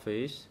occupait.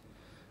 office,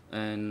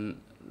 and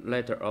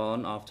later on,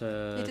 after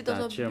Il était dans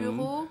un Tachim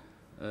bureau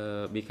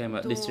became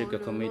a dont district le nom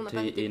n'a pas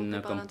committee été in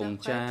compris par Kampong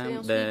l'interprète. Et Cham,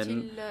 ensuite, then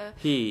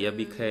he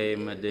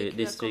became the vécu à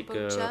district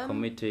Kampong Cham,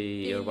 committee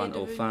et il est devenu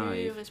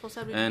 105,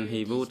 responsable and du he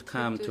would district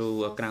come to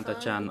 105,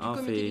 Krangtachan du comité du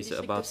office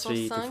district about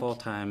 3 to 105. 4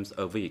 times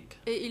a week.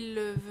 Et il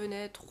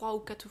venait 3 ou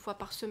 4 fois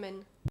par semaine.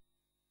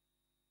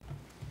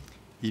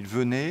 Il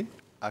venait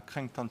à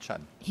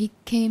Krangtanchan. He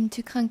came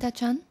to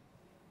Krangtachan?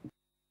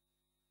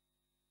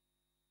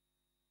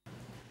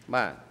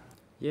 បាទ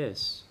Yes.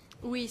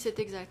 Oui, c'est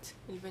exact.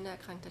 Il venait à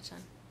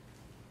Krangtachan.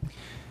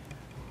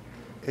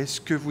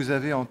 Est-ce que vous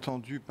avez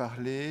entendu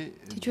parler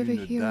Did you ever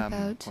d'une hear dame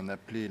about qu'on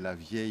appelait la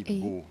vieille a-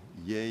 Beau,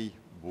 Yei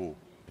Beau?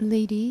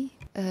 lady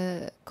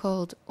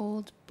called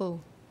Old Bo?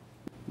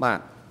 បាទ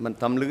មិន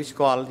តំឮស្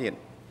គាល់ទៀត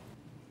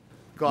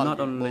Not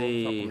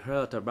only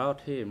heard about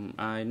him,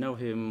 I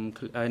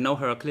know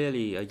her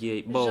clearly, Ye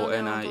Bo, J'en ai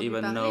and I entendu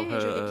even parler, know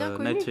je l'ai bien her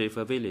connue. native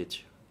village.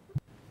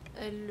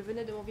 Elle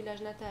venait de mon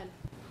village natal.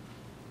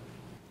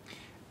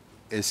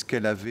 Est-ce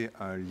qu'elle avait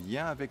un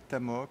lien avec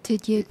Tamok?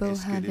 Did Et Yebo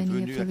est-ce qu'elle have est any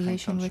venue à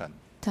affiliation with Krangtanchan?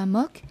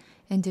 Tamok?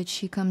 And did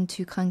she come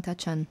to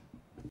Krangtachan?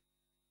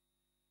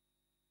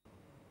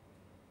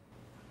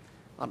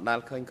 អត់ដែល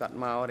ឃើញគាត់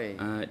មកទេ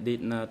I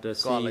did not គាត់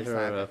see ដោយ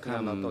សារ her ខ្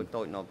ញុំនៅ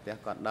តូ come. ចៗនៅផ្ទះ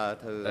គាត់ដើរ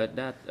ធ្វើ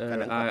That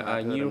Kadang I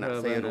knew nak her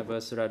say when I rumah.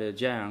 was rather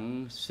young.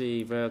 She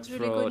worked Je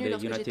l'ai for connue the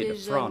lorsque United j'étais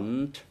jeune.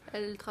 Front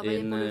Elle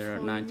travaillait in pour le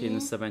Front Uni.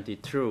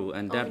 1972,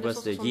 and that was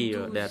the year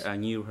 1972. that I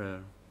knew her.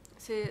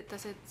 C'est à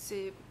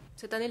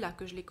cette année-là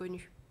que je l'ai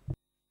connue.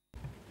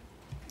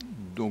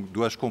 Donc,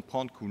 dois-je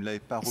comprendre que vous ne l'avez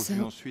pas revue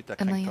So, ensuite à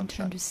am I to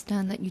Krangtanchan?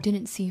 understand that you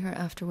didn't see her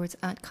afterwards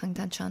at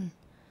Krangtachan?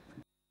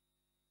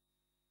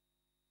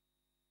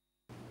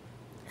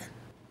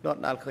 អ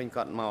ត់ដែលឃើញ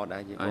គាត់មកដែ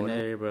រយី I បង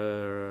never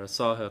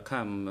saw her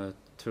come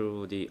to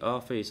the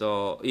office,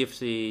 or if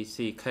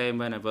she came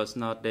when I was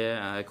not there,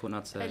 I could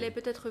not Elle est say.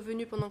 peut-être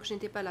venue pendant que je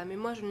n'étais pas là, mais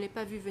moi je ne l'ai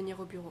pas vue venir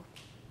au bureau.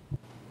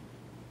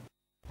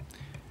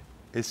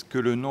 Est-ce que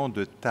le nom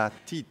de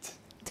Tatit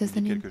Does the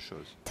dit name quelque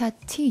chose?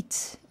 Tatit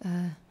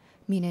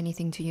mean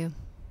anything to you?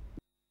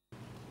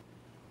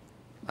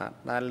 បាទ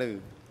ដែលឮ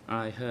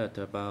I heard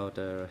about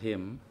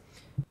him.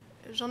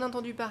 J'en ai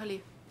entendu parler.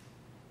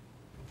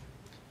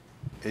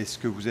 Est-ce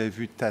que vous avez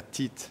vu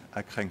Tatit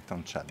à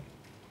Krangtanchan?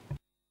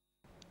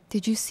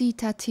 Did you see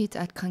Tatit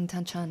at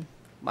Krangtachan?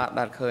 បាទ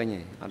ដែលឃើញទេ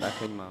អត់ដែល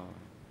ឃើញមក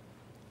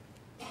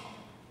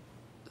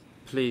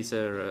Please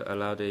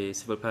allow the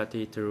civil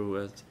party to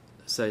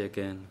say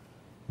again.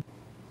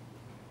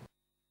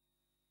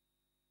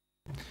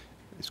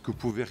 Est-ce que vous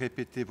pouvez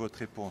répéter votre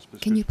réponse?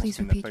 Parce Can que you je pense please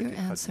qu'elle n'a repeat pas your été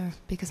traduite. answer?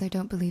 Because I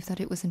don't believe that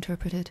it was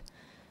interpreted.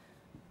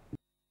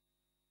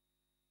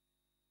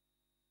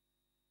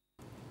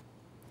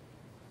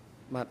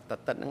បាទត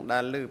តិតនឹងដែ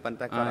លឮប៉ុន្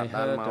តែគាត់អ I ត់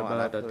ដែល heard មកអត់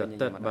about ដែលឃើញ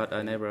Tatit, but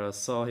I never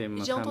saw him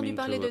J'ai entendu coming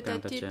parler to de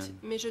Tatit, Krangtachan.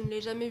 mais je ne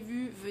l'ai jamais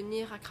vu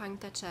venir à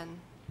Krangtachan.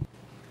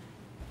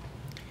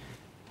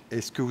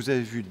 Est-ce que vous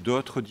avez vu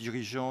d'autres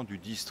dirigeants du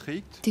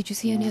district? Did you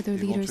see any ou other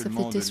leaders of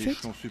éventuellement the de district?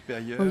 l'échelon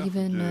supérieur, Or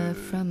even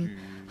from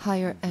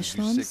higher du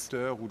echelons?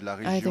 secteur ou de la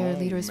région, Either ou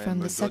leaders from même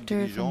the d'autres sector,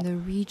 from dirigeants the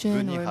region,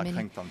 venir or à many,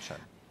 Krangtanchan?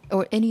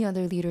 or any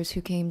other leaders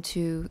who came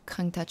to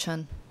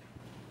Krangtachan?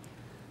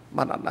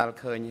 បាទអត់ដែល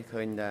ឃើ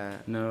ញតែ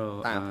No,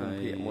 តាភូមិ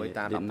ភាគមួយ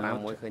តា I did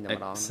 15មួយឃើញតែ not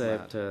ម្ដង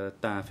accept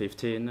Ta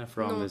 15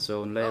 from Non, the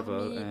zone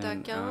level, hormis Ta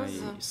and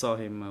 15, I saw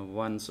him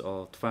once or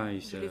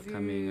twice Je l'ai vu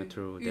coming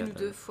through une ou that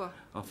deux fois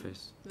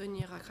office.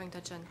 venir à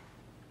Krangtachan.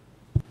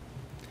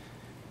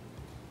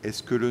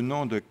 Est-ce que le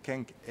nom de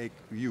Keng Ek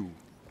Yu,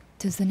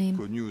 Does the name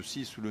connu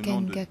aussi sous le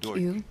nom de Gengek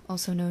Doik, Yu,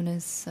 also known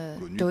as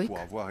connu Doik, pour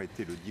avoir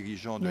été le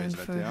dirigeant de known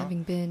for S21,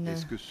 having been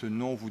est-ce que ce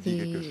nom vous dit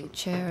quelque the chose?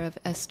 chair of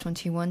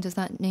S21, does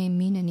that name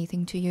mean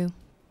anything to you?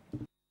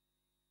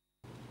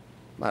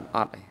 បាទអ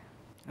ត់ទេ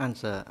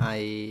Answer: I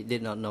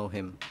did not know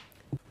him.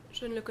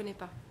 Je ne le connais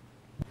pas.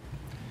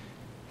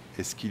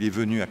 Est-ce qu'il est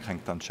venu à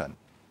Krangtanchan?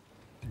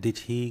 Did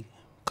he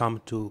come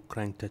to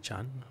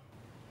Krangtachan?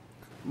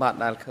 បាទ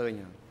ដែលឃើញ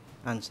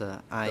Answer: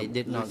 I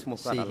did not Small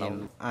see cut him.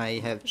 I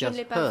have Je ne just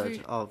l'ai pas heard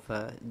vu. of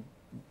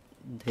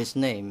his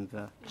name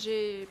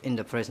J'ai in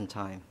the present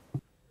time.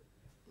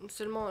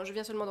 je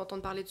viens seulement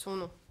d'entendre parler de son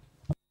nom.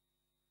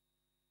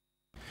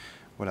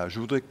 Voilà, je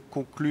voudrais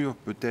conclure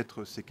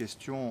peut-être ces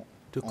questions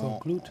To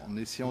conclude en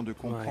essayant de my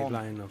comprendre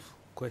line of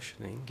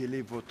questioning,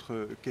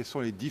 quelles sont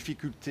les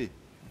difficultés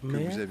que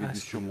may vous I avez dû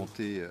ask you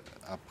surmonter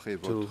après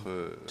to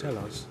votre tell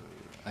us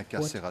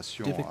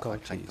incarcération what à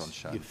difficulties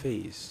Krangtanchan? you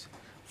faced Est-ce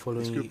que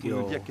following vous pouvez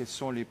nous dire your quels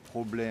sont les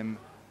problèmes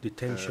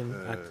detention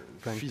at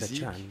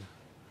physiques Krangtachan?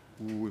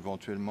 ou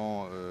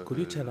éventuellement Could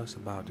you tell us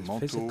about the mentaux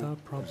physical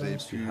que vous avez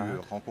problems pu you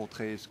had,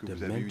 rencontrer? Est-ce que the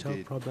vous avez eu mental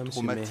des problems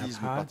you may have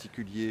traumatismes had?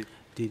 particuliers?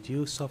 Did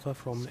you suffer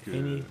from Est-ce que-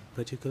 any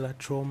particular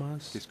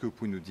traumas? Qu'est-ce que vous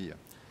pouvez nous dire?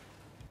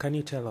 Can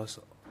you tell us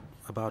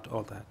about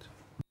all that?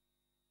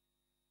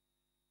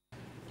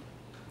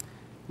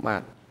 បា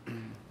ទ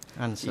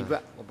ជី Answer: វ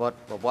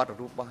ប្រវត្តិ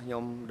រូបរបស់ខ្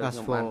ញុំដែល As ខ្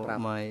ញុំបាន for ប្រា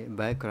ប់ my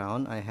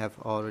background, I have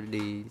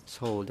already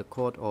told the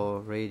court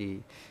already,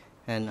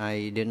 and I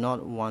did not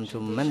want to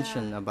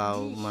mention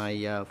about my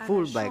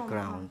full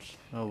background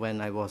when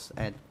I was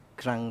at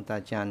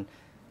Krangtachan.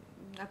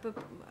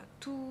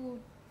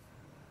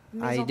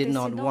 I did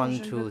not want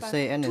to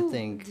say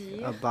anything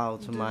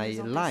about my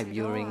life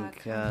during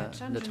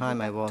the time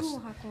I was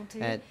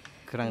at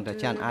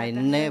Krangtachan. I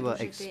never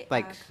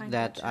expect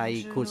that I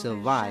could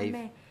survive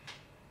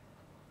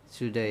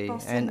today,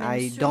 and I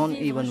don't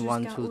even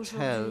want to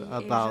tell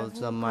about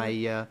my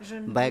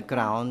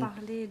background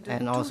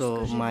and also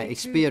my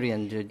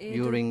experience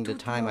during the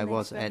time I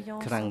was at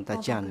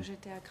Krangtachan.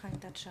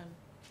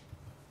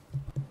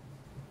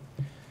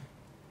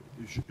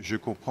 Je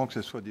comprends que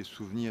ce soit des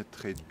souvenirs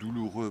très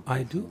douloureux pour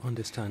I vous. do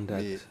understand that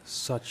Mais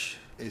such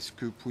est-ce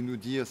que vous pouvez nous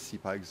dire si,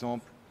 par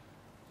exemple,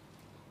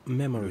 le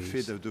memories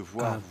fait de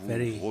devoir are vous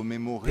very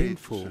remémorer tout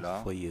painful cela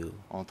for you?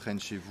 entraîne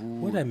chez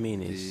vous What I mean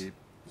des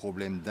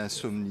problèmes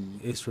d'insomnie,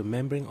 is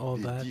remembering all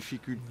des that,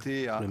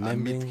 difficultés à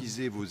remembering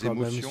maîtriser vos the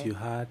problems émotions? you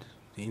had,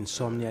 the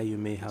insomnia you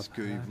may have Est-ce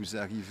qu'il had, vous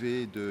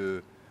arrivez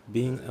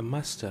being a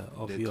master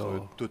of d'être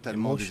your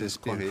totalement emotions,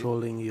 désespéré?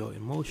 controlling your Est-ce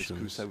que emotions,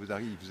 ça vous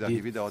arrive the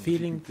d'avoir des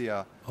feeling difficultés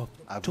à of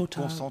vous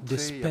total concentrer, à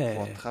despair?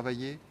 pouvoir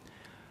travailler?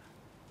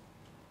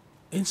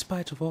 In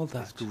spite of all Est-ce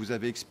that, que vous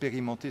avez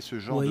expérimenté ce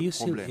genre were de you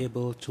still problème?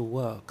 able to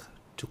work,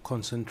 to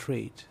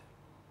concentrate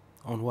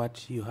on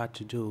what you had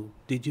to do?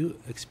 Did you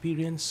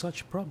experience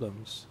such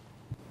problems?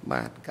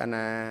 បាទកាល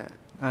ណា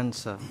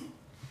Answer.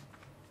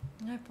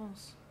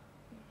 Réponse.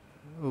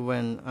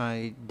 When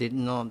I did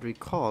not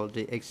recall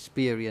the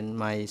experience,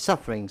 my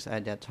sufferings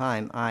at that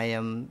time, I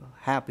am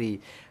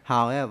happy.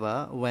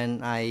 However,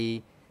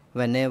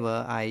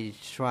 whenever I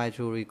try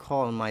to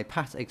recall my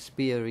past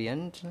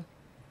experience,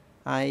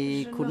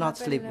 I could not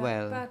sleep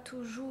well. Pas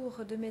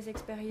toujours de mes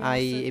expériences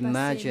I passées,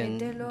 imagine mais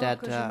dès lors that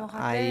que je m'en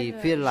I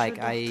rappelle, feel je like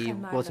dors I très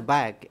mal. was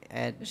back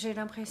at J'ai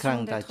l'impression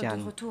Krang d'être Tachan.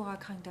 de retour à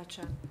Krang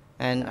Tachan.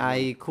 And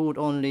I could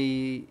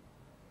only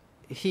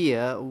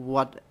hear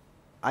what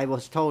I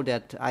was told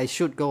that I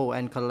should go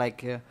and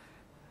collect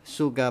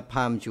sugar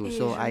palm juice. Et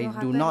So je I me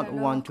do rappelle not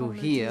alors want to qu'on me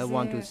hear,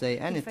 want to disait say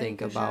qu'il anything fallait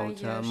que about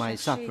j'aille my chercher,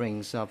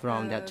 sufferings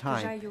from that que time.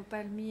 j'aille au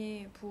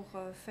palmier pour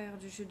faire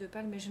du jus de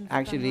palme, mais je ne veux pas me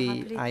Actually,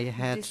 rappeler I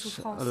had des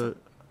souffrances.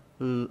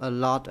 a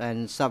lot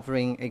and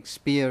suffering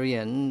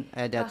experience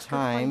at that Parce que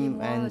time,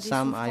 croyez-moi, and des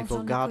some I souffrances, j'en ai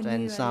forgot connu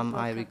and à some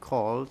I l'époque.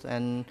 recalled,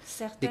 and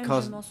Certaines,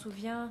 because je m'en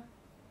souviens,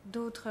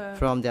 d'autres,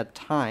 from that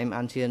time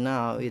until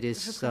now, it je is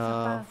préfère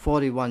pas.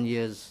 41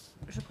 years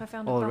Je préfère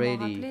ne pas m'en already.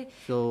 rappeler.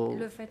 So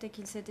Le fait est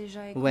qu'il s'est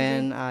déjà écoulé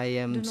when I de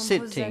am nombreuses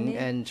sitting années.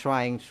 and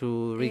trying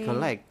to Et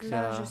recollect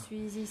là, je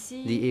suis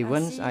ici, the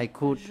events, assis, I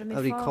could je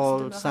m'efforce de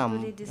recall me some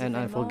rappeler des and I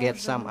événements, forget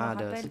je some ne me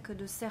others. rappelle que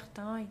de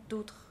certains et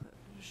d'autres,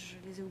 je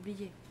les ai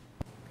oubliés.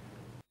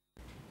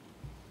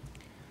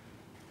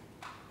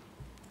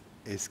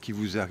 Est-ce qu'il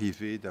vous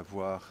arrivait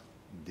d'avoir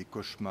des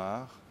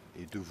cauchemars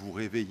et de vous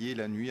réveiller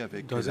la nuit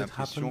avec Does it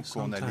l'impression happen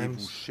qu'on allait vous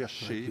sometimes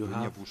chercher, that you venir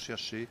have vous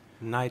chercher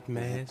pour vous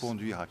nightmares?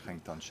 conduire à Krang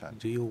Tachan?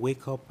 Do you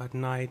wake up at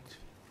night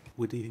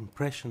with the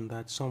impression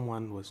that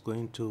someone was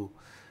going to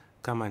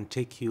come and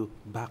take you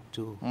back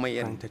to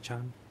Krang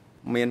Tachan?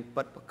 មាន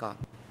ពិតប្រាកដ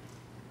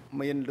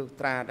មានលុះ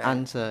ត្រាដែល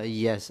Answer: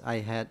 Yes, I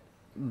had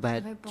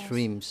bad Réponse.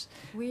 dreams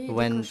Oui, des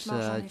when cauchemars,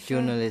 j'en ai fait.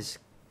 journalists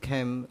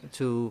came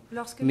to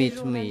Lorsque les meet me.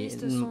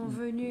 journalistes sont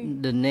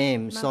venus The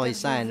name SORY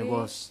Sen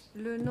m'interviewer, was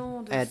le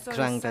nom de at SORY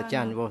Krang Sen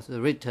Tachan was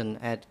written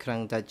at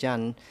Krang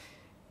Tachan,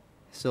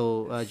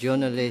 so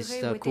journalists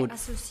figurait ou était could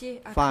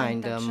associé à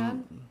find Krang Tachan.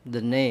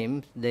 the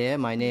name there,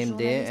 my name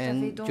there, journalistes avaient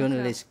and donc,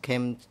 journalists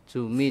came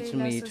to meet fait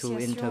me to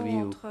l'association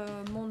interview. entre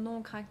mon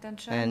nom Krang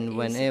Tachan et And c'est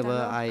whenever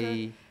alors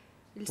I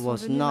qu'ils sont was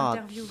venus not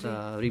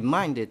m'interviewer.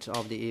 reminded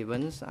of the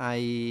events,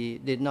 I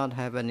did not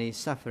have any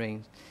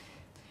suffering.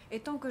 Et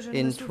tant que je ne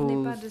In me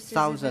souvenais pas de ces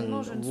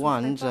événements, je ne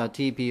 2001, souffrais pas.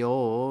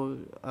 TPO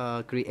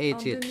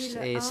created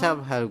a 2001,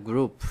 self-help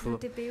group, Le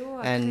TPO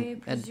a créé and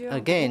plusieurs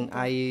again groupes.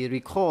 I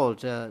recalled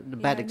the Et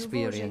bad à nouveau, j'ai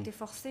experience. été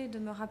forcée de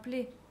me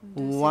rappeler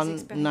de One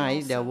ces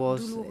night there was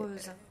expériences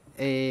douloureuses.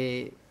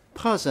 a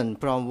person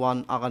from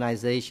one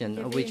organization Il y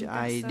avait which une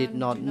I did personne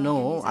not d'une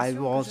know. I organisation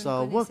que was je ne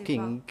connaissais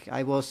working,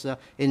 I was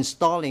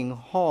installing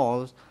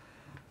halls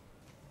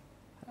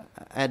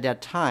at that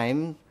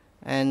time,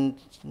 and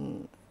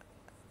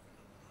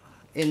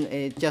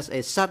in just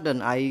a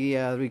sudden I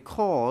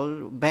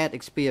recall bad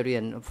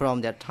experience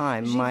from that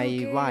time. My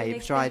J'évoquais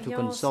wife tried to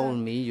l'expérience console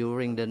me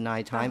during the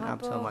night time par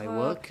after my rapport,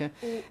 work,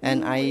 au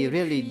and où, I et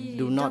really puis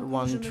do d'un not coup, je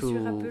want me suis to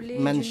rappelée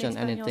d'une mention expérience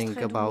anything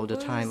très about the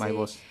time I douloureuse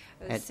was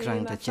et at c'est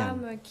Krang ma Tachan.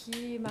 femme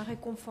qui m'a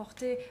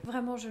réconfortée.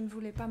 Vraiment, je ne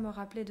voulais pas me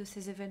rappeler de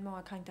ces événements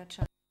à Krang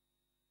Tachan.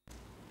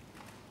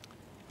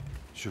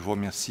 Je vous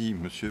remercie,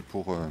 monsieur,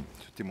 pour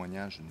ce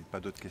témoignage. Je n'ai pas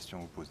d'autres questions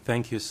à vous poser.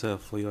 Thank you, sir,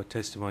 for your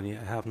testimony.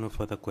 I have no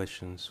further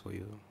questions for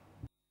you.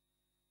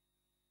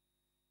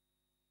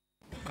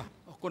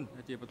 អរគុណ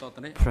ជាបន្តទៅ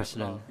នេះ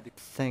President,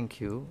 thank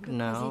you.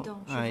 Now Président,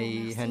 je vous I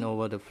remercie. hand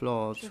over the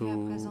floor Je vais to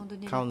à présent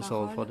donner la Counsel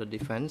for parole the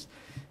Defense.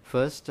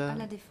 First, À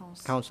la défense.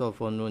 Counsel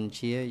for Nuon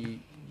Chia,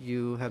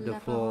 you have the La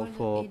floor parole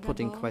for est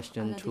putting d'abord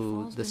question à la to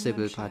défense the de civil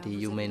Nuon Chia. party.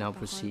 Vous You avez may la now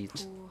parole proceed.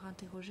 pour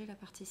interroger la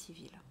partie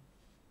civile.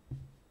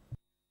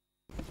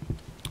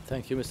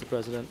 Thank you, Mr.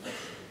 President.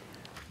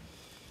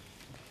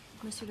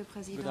 Monsieur le Good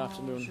Président,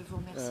 afternoon, je vous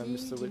remercie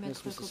Mr. d'y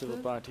Witness, mettre Mr. Civil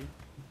peu. Party.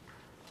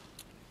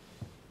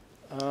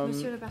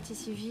 Monsieur le parti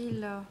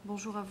civil,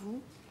 bonjour à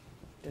vous.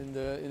 In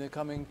the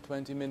coming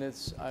 20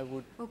 minutes, I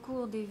would Au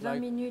cours des 20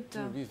 like minutes to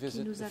qui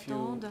revisit nous a few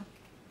attendent,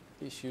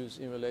 issues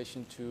in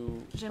relation to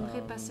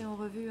j'aimerais passer en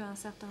revue un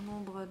certain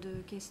nombre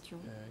de questions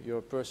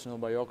your personal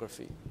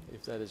biography,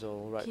 if that is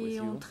all right with qui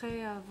ont you.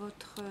 trait à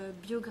votre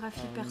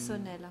biographie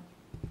personnelle,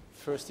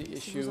 First, the si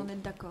issue vous en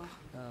êtes d'accord.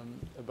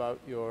 about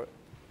your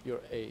your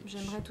age.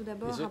 J'aimerais tout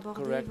d'abord Is it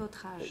aborder correct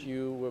votre that âge.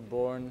 you were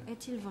born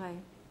Est-il vrai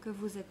que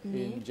vous êtes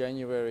né in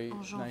January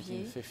en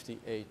janvier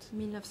 1958?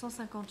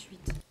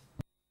 1958?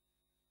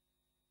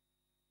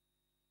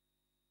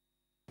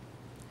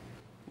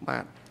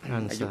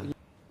 Answer.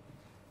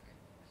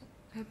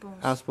 Réponse.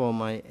 As for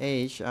my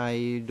age,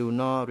 I do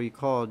not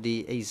recall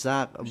the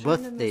exact Je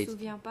birth ne me date.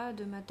 souviens pas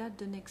de ma date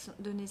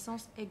de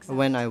naissance exacte.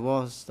 When I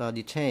was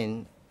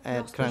detained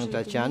at Lorsque j'ai été mis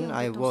Krangtachan,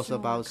 en I was détention à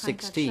about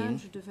Krangtachan,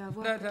 16. je devais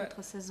avoir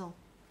peut-être 16 ans.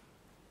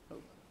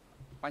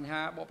 បញ្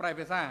ហាបកប្រែ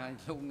ភាសា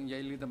លោកនិយា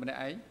យលឺតែម្នាក់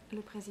ឯង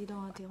Le président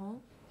interrompt.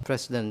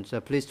 President,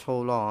 please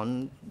hold on,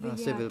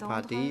 Veuillez civil attendre,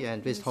 party, and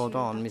please Monsieur hold le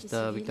on, parti Mr.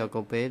 civil. Victor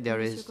Gopé. There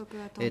Monsieur is Gopé,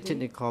 a attendez.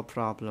 technical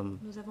problem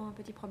Nous avons un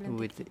petit problème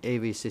with the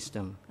technique AV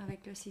system. avec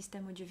le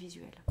système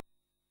audiovisuel.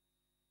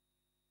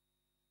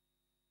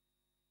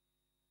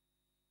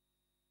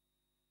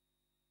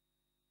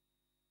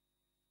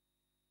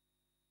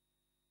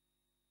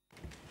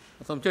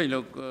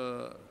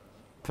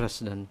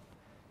 President.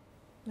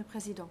 Le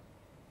président.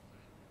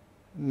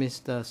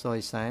 Mr.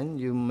 SORY Sen,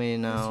 you may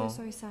now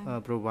SORY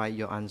Sen. provide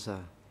your answer.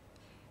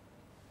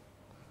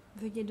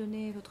 Veuillez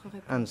donner votre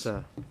réponse.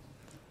 Answer.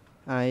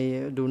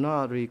 I do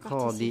not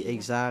recall Partie the civile.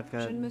 exact Je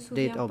ne me date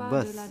souviens of pas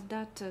birth. de la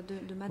date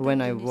de ma date When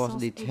de I was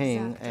naissance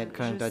detained exacte. at Je sais que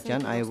Krangtachan,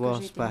 I lorsque was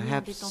j'ai été mis en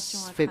perhaps détention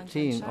à 15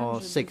 Krangtachan, or je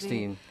devais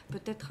 16.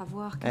 peut-être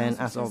avoir And 15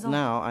 ou as of 16 ans.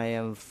 now, I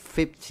am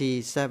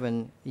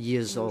 57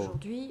 years Et old.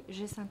 aujourd'hui,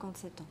 j'ai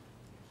 57 ans.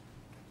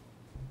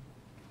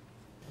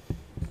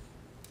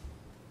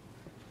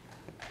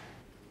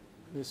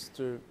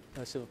 Mr.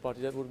 Civil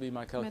Party, that would be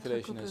my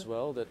calculation as Copeux.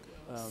 well, that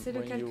C'est le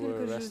when you calcul were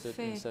que je arrested in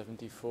fais.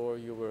 74,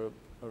 you were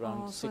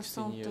around En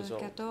 16 years old.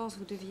 74,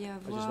 vous deviez I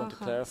just avoir want to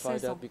clarify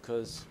 16 ans. that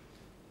because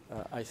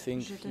I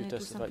think Je you tenais tout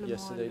testified simplement à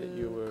yesterday that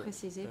you le were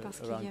préciser parce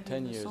qu'hier, around il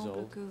 10 me years semble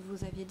old. que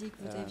vous aviez dit que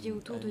vous aviez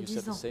autour de And you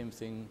said 10 the ans. same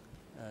thing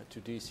to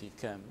DC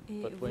camp.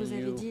 Et But vous when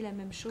avez you dit la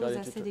même chose got à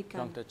into Sédécam.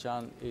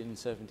 Krangtachan in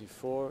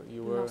 74,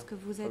 you were Lorsque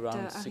vous êtes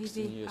around 16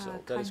 arrivé years à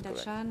old. That is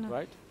correct, Krangtachan,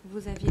 right?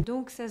 vous aviez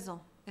donc 16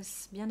 ans.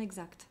 Est-ce bien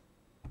exact?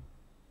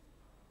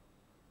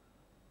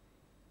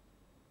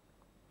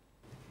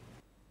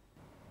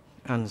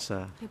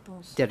 Answer.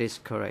 Réponse. That is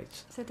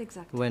correct. C'est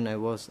exact. When I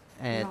was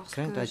at Lorsque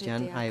Krangtachan,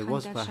 j'étais à I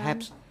was Krangtachan,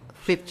 perhaps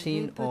j'avais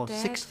 15 or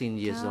peut-être 16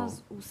 years old.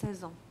 15 ou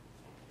 16 ans.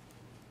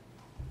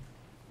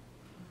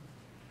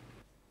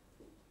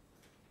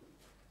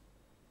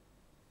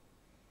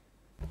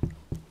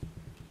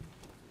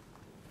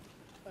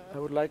 I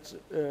would like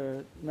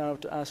now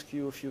to ask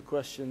you a few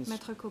questions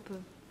Maître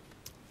Copeux,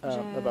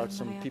 about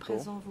some j'aimerais à people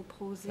présent vous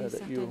poser that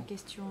certaines you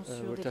questions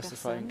sur were des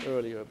testifying personnes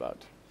earlier about.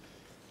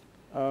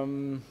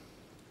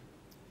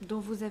 dont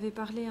vous avez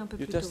parlé un peu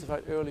You plus tôt.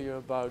 testified earlier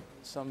about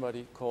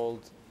somebody called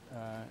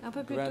Un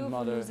peu plus tôt, vous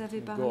grandmother nous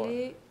avez Goa.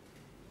 parlé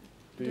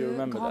Do you de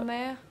remember that?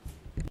 grand-mère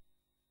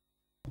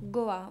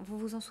Goa. Vous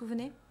vous en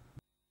souvenez?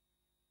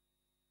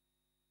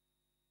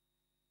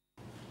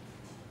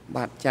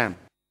 បាទចា៎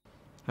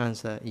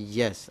Answer.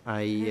 Yes,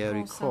 I Réponse.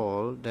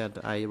 recall that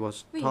I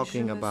was Oui, je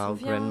talking me about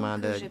souviens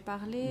grandmother que j'ai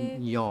parlé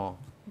Nyon.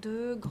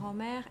 de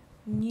grand-mère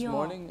This Nyon.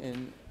 morning, in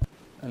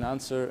an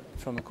answer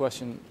from a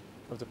question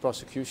of the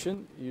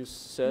prosecution, you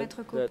said Maître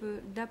that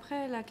Copeux,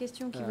 d'après la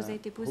question qui vous a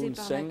été posée Hun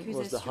par Sen was the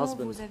l'accusation,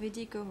 husband vous avez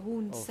dit que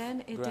Hun of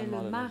Sen était le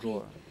grandmother mari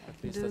Ngor.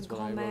 At least de that's what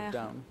I wrote grand-mère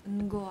down.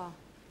 Ngoa.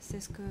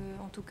 C'est ce que,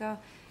 en tout cas,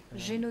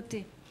 j'ai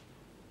noté.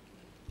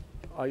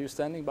 Are you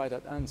standing by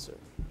that answer?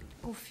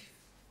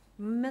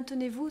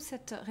 Maintenez-vous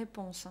cette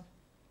réponse?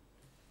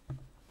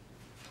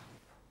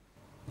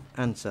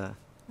 Answer.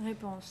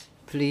 Réponse.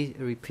 Please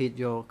repeat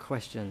your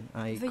question.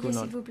 I Veuillez could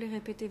s'il not vous plaît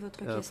répéter votre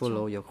question.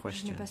 follow your Je n'ai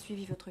question. pas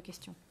suivi votre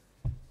question.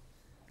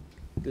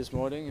 This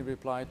morning, in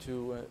reply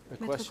to a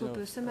Maître question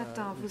Copeux, of ce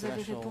matin, vous avez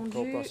international répondu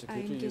à co-prosecutor,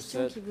 une you question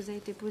said qui vous a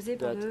été posée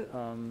par that le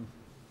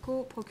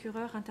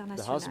co-procureur the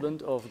international. husband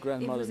of Et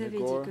grandmother vous avez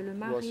Ngor dit que le was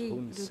mari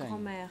Hun de Sen.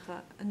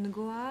 grand-mère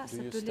Ngoa Do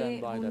you s'appelait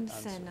stand by Hun that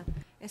Sen. answer?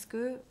 Est-ce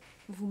que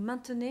vous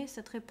maintenez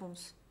cette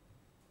réponse?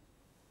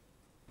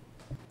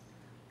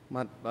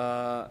 បាទ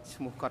ឈ្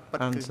មោះគាត់ពិត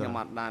គឺខ្ញុំ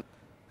អត់បាន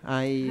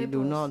I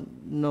do Réponse. not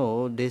know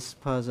this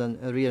person's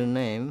real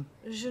name.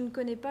 Je ne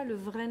connais pas le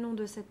vrai nom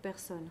de cette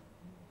personne.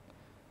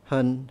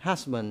 Her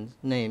husband's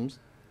name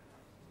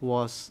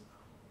was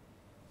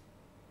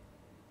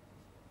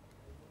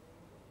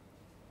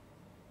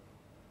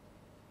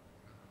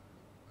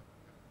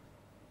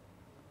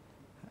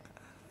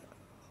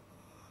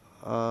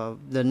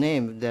the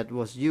name that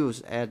was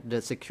used at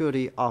the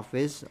security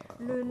office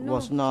Le nom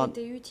was qui not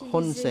était utilisé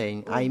Hun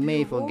Sen. au I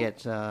may bureau forget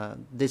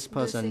this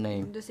person's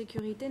name. de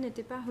sécurité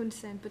n'était pas Hun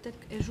Sen. Peut-être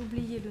ai-je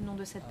oublié le nom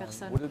de cette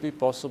personne. Would it be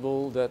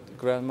possible that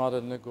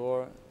grandmother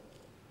Ngor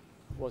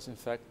was in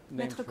fact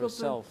named Maître Copeux,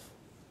 herself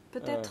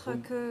peut-être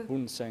que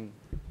Hun Sen?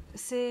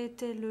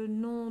 c'était le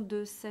nom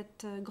de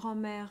cette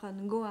grand-mère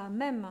Ngoa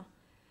même.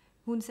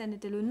 Hun Sen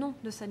était le nom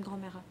de cette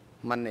grand-mère.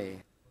 មិនទេ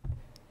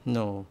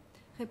No.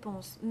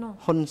 Réponse non.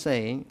 Hun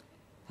Sen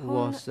Hun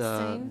was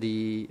Sen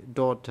the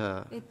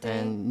daughter, était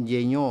and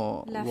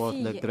Yenyo la was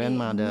fille, the et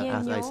grandmother,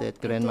 as I Nyenyo said,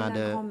 était la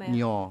grandmother grand-mère.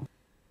 Nyon.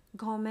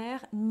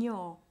 grand-mère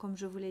Nyo, comme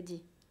je vous l'ai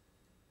dit.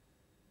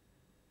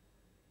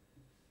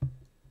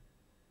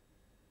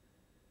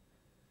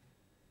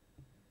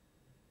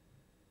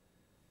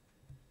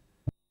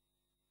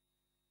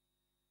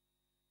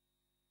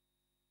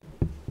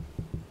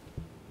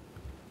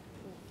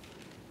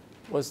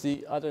 Was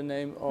the other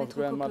name of Maître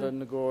grandmother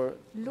Koppe, Ngor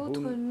l'autre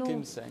Hun nom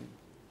Kim Seng?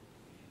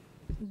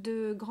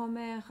 de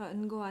grand-mère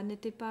Ngoa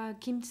n'était pas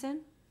Kim Sen?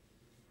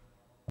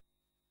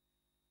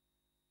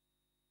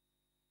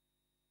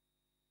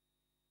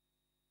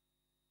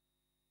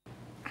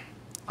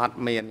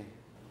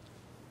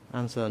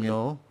 Answer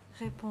no.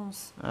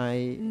 Réponse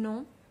Non.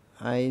 non.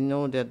 I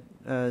know that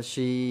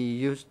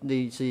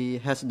she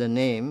has the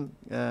name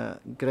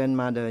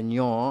grandmother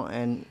Nyo,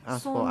 and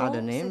as Son for nom,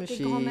 other names, c'était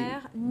she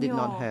grand-mère did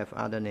not Nyo. have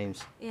other names.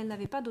 Et elle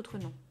n'avait pas d'autre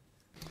nom.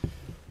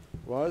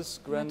 Was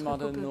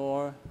grandmother Koppe.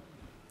 Nor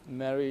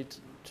married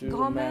to a man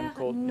Grand-mère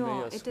called Nyo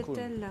Meas Kun?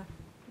 était-elle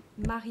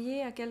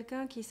mariée à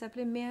quelqu'un qui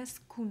s'appelait Meas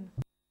Kun?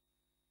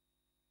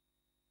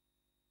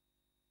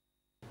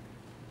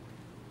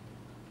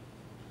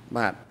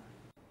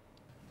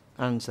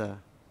 Answer.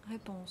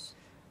 Réponse.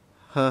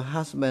 Her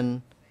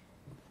husband's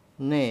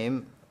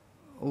name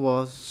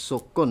was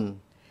Sukun.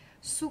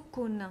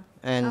 Sukun.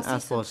 And Ainsi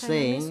as for se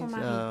prénommait saying, son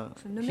mari.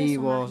 Se nommait he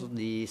son was mari.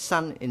 the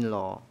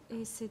son-in-law.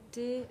 Et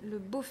c'était le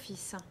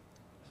beau-fils.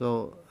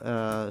 So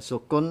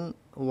Sukun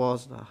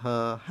was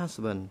her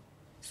husband.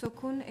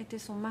 Sokun était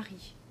son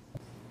mari.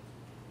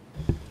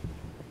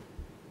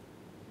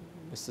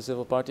 Mr.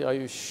 Civil Party, are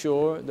you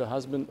sure the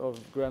husband of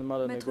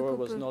grandmother Maître Ngor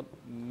was Koppe. not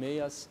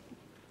Meas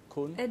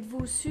Kun?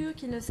 Êtes-vous sûr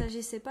qu'il ne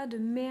s'agissait pas de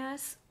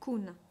Meas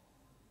Kun?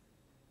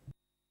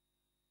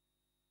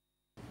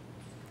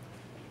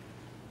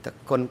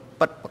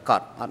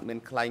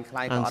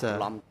 Answer.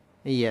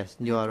 Yes,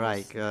 you are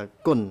right.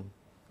 Kun.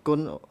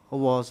 Kun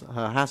was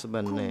her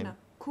husband's name.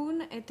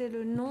 Kun était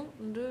le nom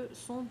de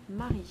son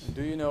mari.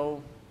 Do you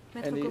know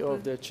Maître any Koppe.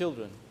 of their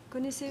children?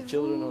 The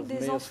children Connaissez-vous of des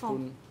Meas enfants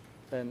Kun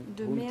and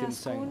de Hun Kim Meas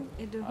Seng, Kun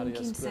et de Hun alias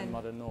Kim Sen,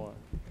 grandmother Nor?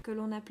 que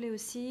l'on appelait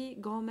aussi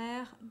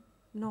grand-mère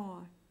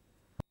Nor?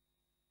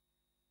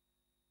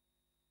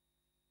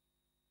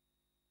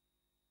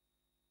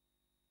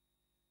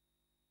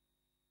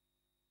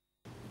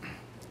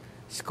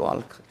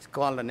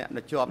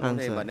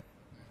 Answer.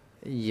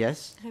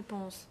 Yes.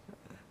 Réponse.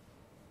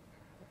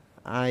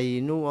 I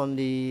knew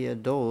only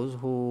those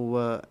who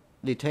were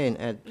detained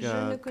at Je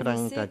ne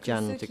Krang connaissais que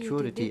Tachan ceux qui étaient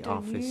Security détenus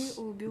Office.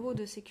 au bureau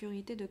de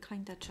sécurité de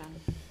Krang Tachan.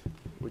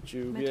 Would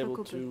you be Maître able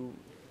Koppe.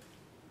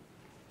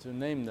 to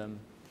name them?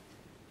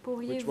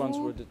 Which ones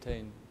were Pourriez-vous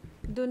detained?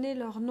 donner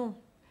leur nom,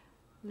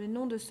 le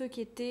nom de ceux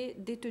qui étaient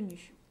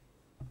détenus?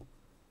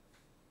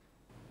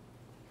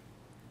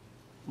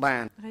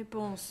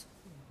 Réponse.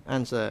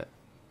 Answer.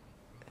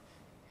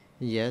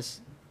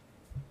 Yes,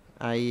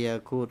 I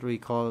could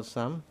recall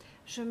some.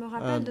 Je me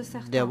rappelle de There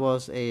certains.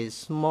 was a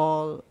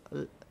small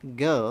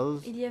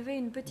girl Il y avait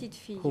une petite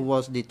fille who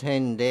was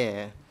detained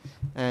there,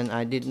 and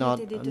I did Qui not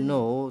était détenue.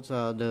 know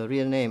the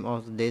real name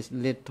of this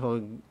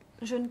little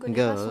Je ne connais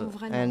pas son girl.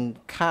 vrai nom. And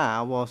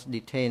Ka was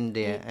detained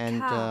there, Et and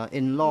Ka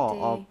in-law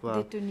était of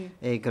détenu.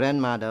 a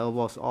grandmother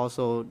was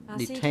also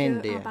Ainsi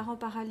detained qu'un there. parent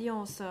par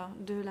alliance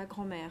de la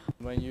grand-mère.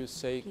 When you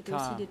say Qui était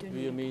aussi Ka, do détenu.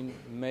 you mean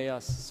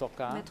Meas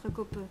Soka? Maître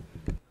Koppe.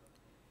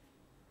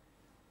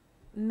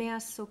 Meas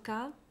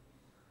Soka.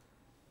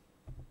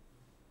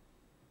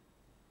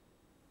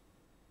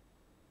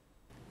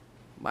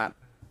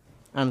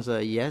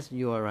 Answer, yes,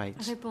 you are right.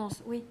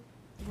 Réponse, oui,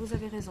 vous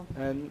avez raison.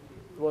 And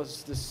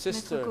was the Maître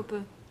sister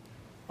Koppe.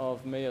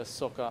 of Meas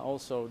Soka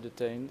also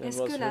detained? And Est-ce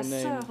was que her la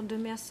name sœur de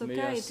Meas Soka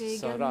Meas était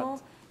Sarat? également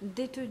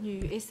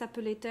détenue et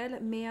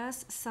s'appelait-elle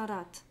Meas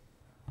Sarat?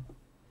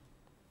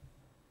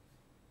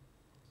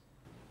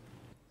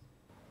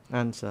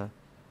 Answer.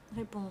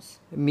 Réponse.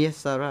 Miss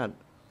Sarat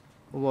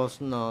was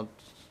not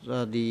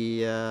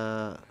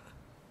the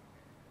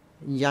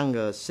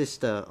younger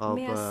sister of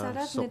Meas Sarat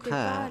n'était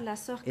pas Soka. la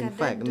sœur In cadette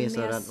fact, de Miss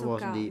Meas Sarat was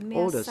Soka. the Meas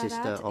older Sarat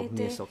sister of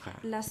était Miss Soka.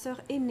 la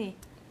sœur aînée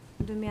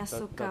de Meas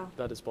Soka.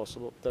 That is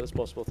possible. That is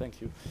possible. Thank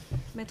you.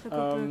 Maître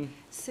Koppe,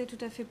 c'est tout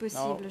à fait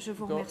possible. Je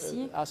vous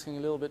remercie. Asking a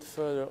little bit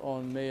further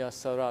on Meas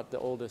Sarat, the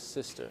older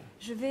sister.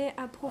 Je vais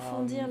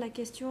approfondir la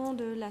question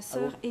de la I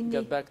sœur will aînée,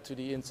 get back to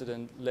the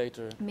incident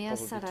later, Meas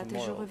probably Sarat, et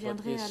je tomorrow.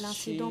 reviendrai But à is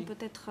l'incident she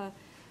peut-être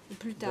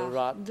plus tard,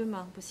 rat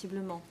demain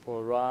possiblement.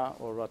 or Ra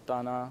or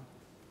Ratana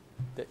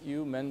that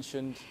you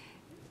mentioned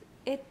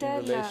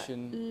Est-elle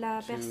relation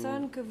la to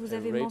personne que vous a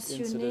avez rape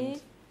mentionnée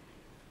incident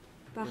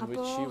par in which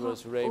she rapport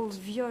was au raped,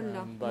 viol,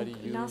 by donc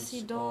the use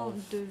l'incident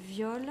of, de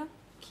viol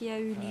qui a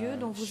eu lieu,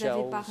 dont vous shells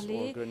avez or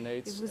parlé,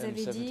 grenades, et vous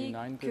avez dit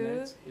M79 que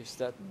grenades? Is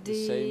that the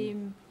des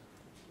same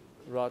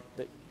rat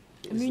that is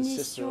the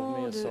sister of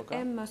munitions Meas de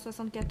Soka?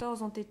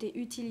 M74 ont été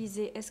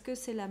utilisées. Est-ce que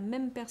c'est la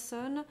même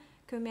personne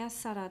que Meas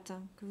Sarat,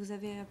 que vous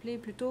avez appelé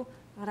plutôt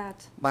Rat?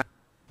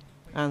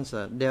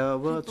 Answer. There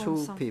were two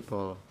Réponse.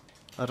 people.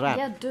 Il y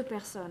a Rat deux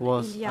personnes.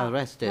 was Il y a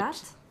arrested.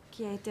 Rat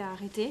qui a été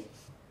arrêté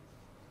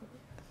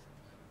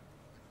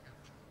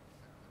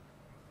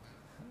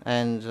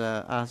And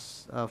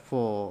as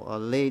for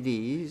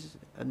ladies,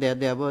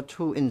 there were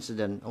two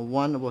incidents.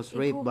 One was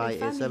raped by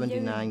a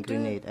 79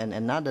 grenade, and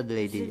another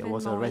lady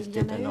was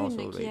arrested and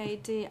also qui a raped.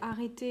 été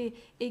arrêtée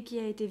et qui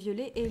a été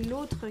violée, et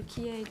l'autre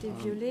qui a été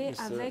violée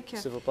avec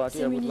Party,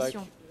 ses I would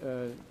munitions.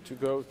 To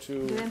go to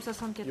De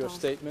M74. your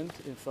statement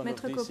in front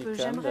Maître of DC Coppe,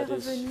 Cam, j'aimerais that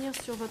is, revenir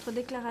sur votre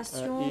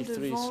déclaration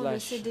devant le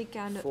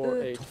CDCAN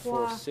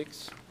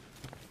E3/4846.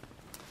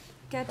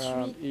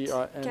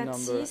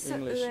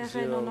 4846,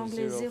 ERN en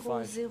anglais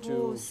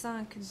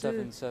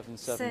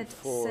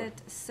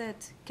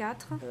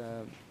 00527774,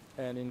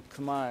 and in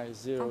Khmer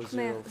en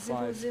Khmer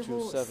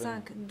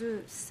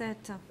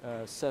 00527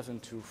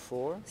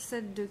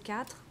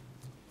 724.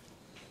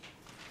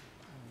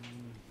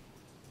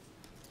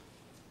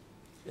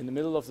 In the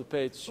middle of the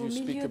page, Au you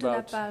speak milieu de la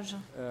about page,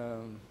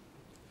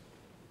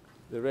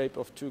 the rape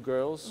of two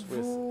girls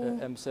with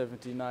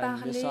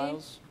M79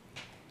 missiles.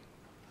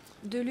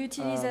 de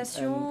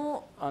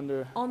l'utilisation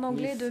en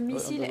anglais de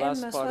missiles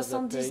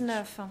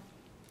M79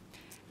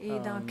 et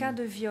d'un cas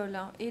de viol.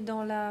 Et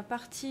dans la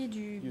partie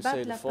du bas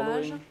de la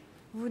page,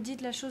 vous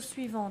dites la chose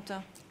suivante.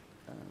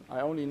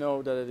 I only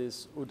know that it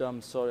is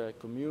Udam Soria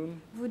commune.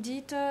 Vous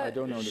dites,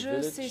 je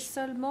je sais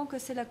seulement que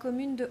c'est la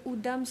commune de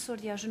Udam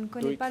Soria, je ne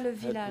connais pas le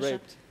village.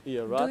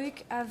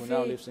 Duik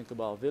avait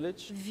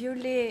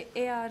violé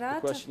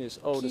Earat,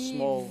 qui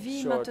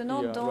vit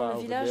maintenant dans le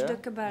village de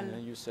Kebal.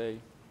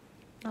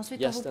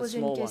 Ensuite, on vous pose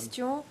une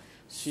question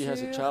sur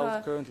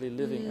la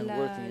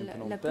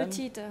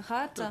petite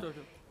rate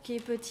qui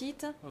est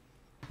petite.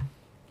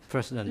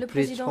 Le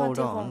président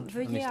interrompt.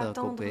 Veuillez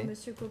attendre,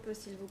 Monsieur Coppe,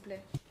 s'il vous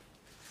plaît.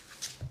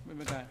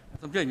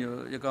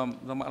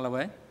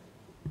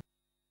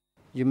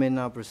 You may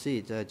now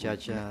proceed,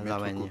 Judge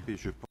Lavanya.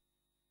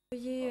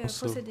 Veuillez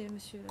procéder,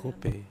 Monsieur.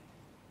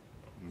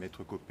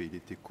 Maître Coppe, il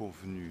était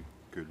convenu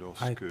que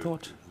lorsque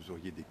vous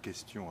auriez des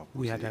questions à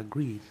poser,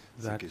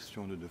 ces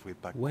questions ne devraient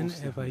pas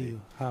concerner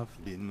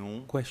les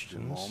noms de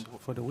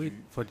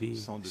membres du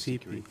centre de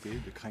sécurité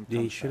de Krang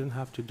Tang Chan.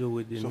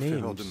 Sauf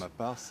erreur de ma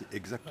part, c'est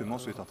exactement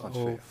ce que est en train de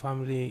faire.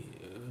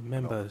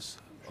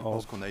 Je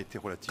pense qu'on a été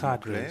relativement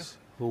clair.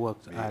 Who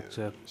worked at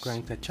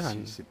Krang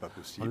Tachan.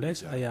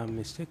 Unless I am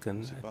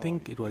mistaken, I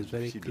think it was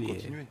very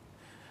clear.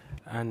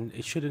 And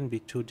it shouldn't be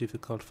too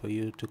difficult for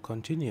you to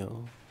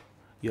continue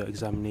your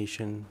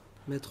examination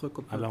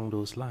along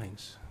those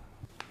lines.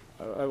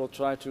 I will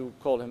try to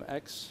call him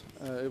X.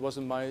 It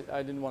wasn't my.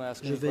 I didn't want to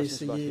ask any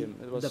questions about him.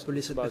 It was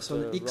d'appeler cette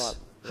personne X.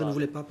 Je ne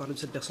voulais pas parler de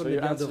cette personne, mais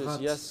bien de Rat.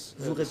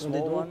 Vous répondez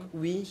donc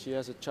oui.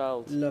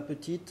 La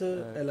petite,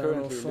 elle a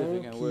un enfant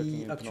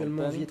qui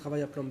actuellement vit et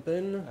travaille à Phnom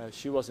Penh.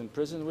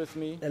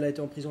 Elle a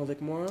été en prison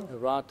avec moi.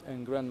 Rat et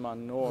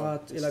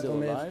la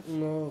grand-mère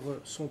Nor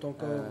sont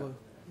encore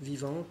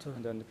vivantes.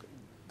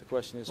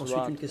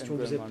 Ensuite, une question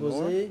vous est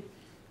posée.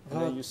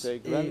 Rat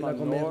et la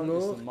grand-mère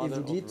Nor, et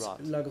vous dites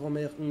la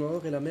grand-mère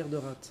Nor est la mère de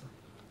Rat.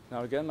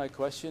 Alors ma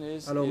question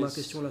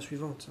est la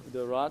suivante.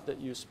 La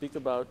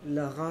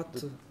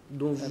rate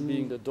dont vous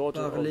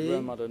parlez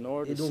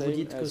et dont vous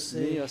dites que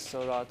c'est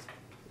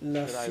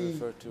la fille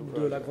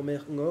de la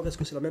grand-mère Nor, est-ce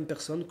que c'est la même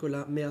personne que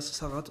la Meas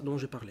Sarat dont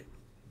j'ai parlé?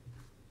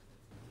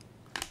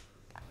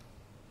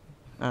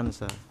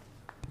 Answer.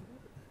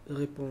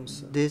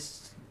 Réponse.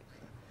 This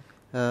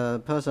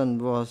person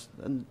was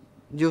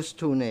used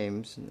two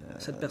names.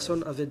 Cette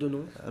personne avait deux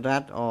noms.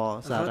 Rat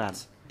or Sarat.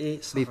 Rat et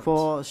Sarat.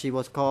 Before she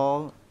was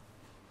called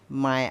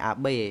My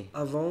Abe.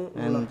 Avant,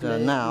 on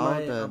and now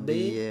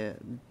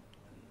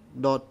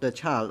the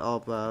child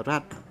of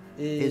Rat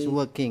is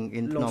working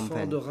in Phnom Penh.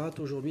 L'enfant de Rat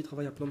aujourd'hui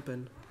travaille à Phnom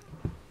Penh.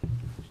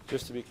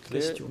 Just to be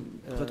clear,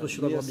 pour être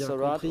sûr d'avoir bien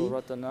compris,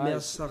 Meas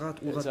Sarat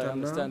ou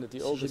Ratana,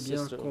 si j'ai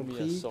bien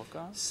compris,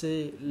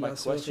 c'est la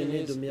sœur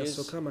aînée de Meas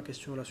Soka. Ma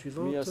question est la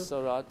suivante.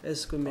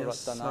 Est-ce que Meas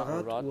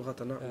Sarat ou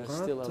Ratana ou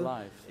Rat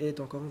est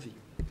encore en vie?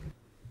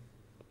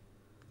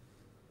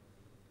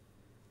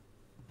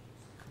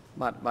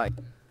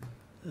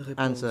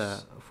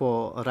 Answer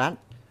for Rat,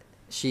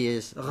 she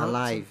is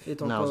alive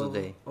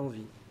nowadays. En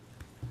vie.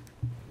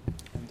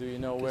 And do you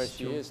know where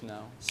she is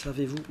now?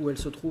 Savez-vous où elle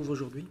se trouve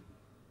aujourd'hui?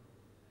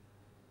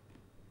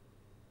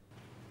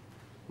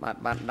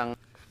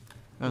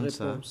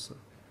 Answer.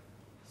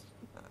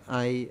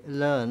 I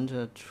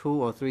learned 2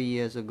 or 3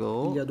 years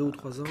ago. Il y a 2 ou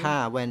 3 ans.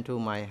 Ka went to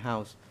my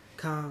house.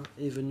 Ka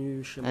est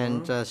venue chez moi.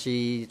 And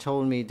she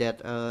told me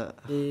that her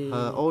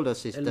older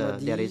sister,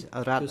 that is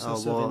Rat,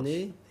 was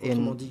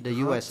in the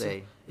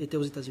USA. Était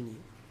aux États-Unis.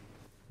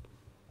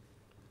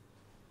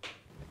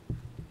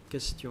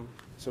 Question.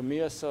 So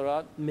Meas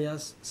Sarat ou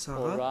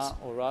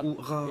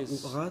Rat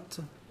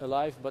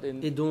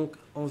est donc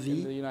en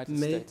vie,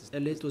 mais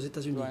elle est aux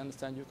États-Unis.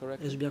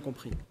 Ai-je bien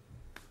compris?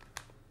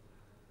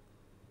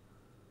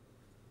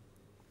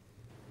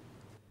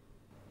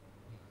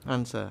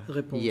 Answer.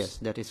 Réponse. Yes,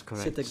 that is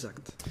correct. C'est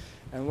exact.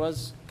 And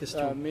was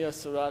Meas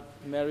Sarat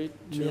married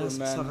to a man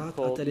Sarat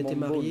called a-t-elle été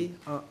mariée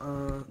à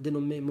un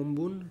dénommé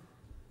Mombun?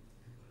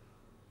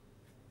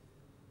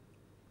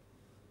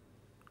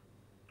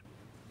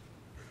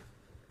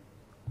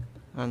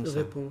 Answer.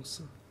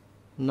 Réponse.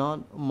 Not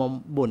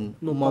Mom Bun,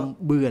 non Mom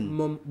Buen.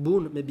 Mom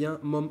Bun, mais bien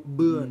Mom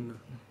Buen.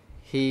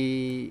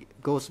 He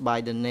goes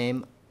by the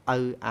name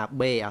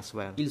Abe as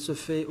well. Il se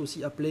fait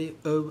aussi appeler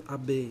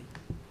Abe.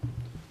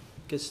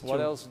 Question.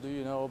 What else do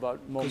you know about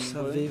Mom Buen? Que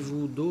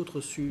savez-vous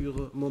d'autre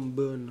sur Mom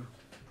Buen?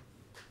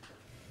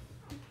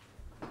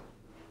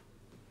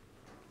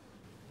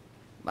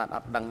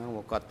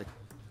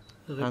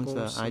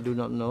 Answer, I do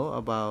not know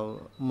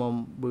about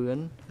Mom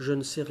Buen. Je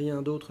ne sais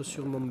rien d'autre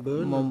sur Mom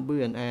Buen. Mom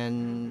Buen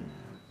and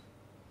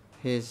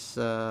his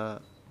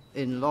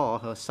in-law,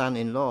 her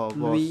son-in-law,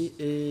 was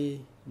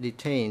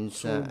detained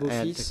at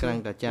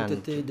Krang Tachan.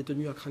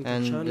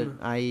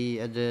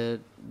 And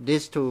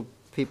these two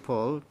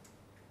people,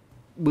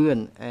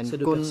 Buen and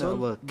Kun,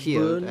 were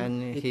killed,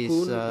 and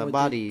his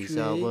bodies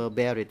were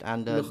buried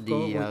under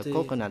the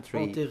coconut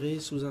tree.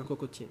 Sous un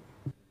cocotier.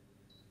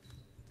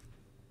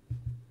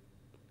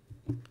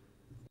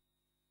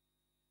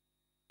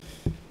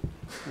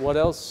 What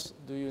else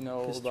do you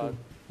know about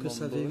Que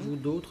savez-vous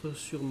d'autre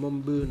sur Mom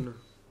Buen?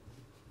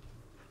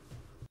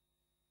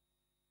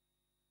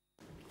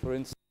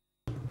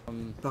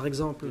 Par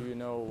exemple,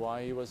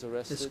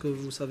 est-ce que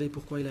vous savez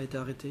pourquoi il a été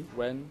arrêté?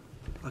 When?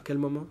 À quel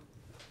moment?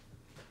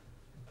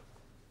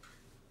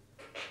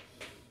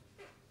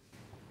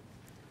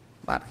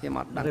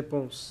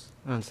 Réponse.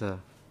 Answer.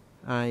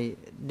 I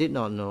did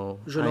not know.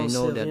 I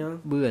know that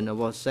Buen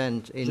was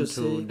sent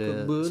into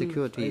the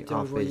security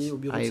office.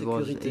 I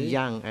was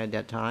young at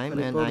that time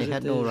and I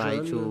had no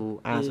right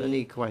to ask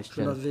any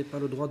question. Je n'avais pas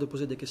le droit de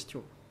poser des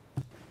questions.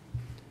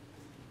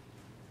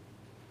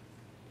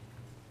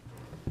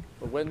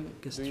 When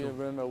do you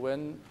remember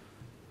when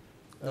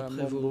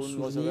D'après vos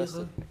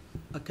souvenirs,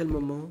 à quel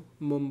moment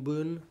Mom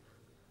Buen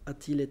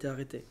a-t-il été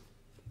arrêté?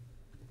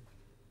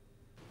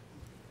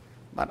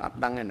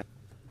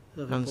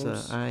 Answer,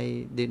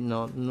 I did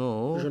not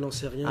know. Je n'en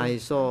sais rien. I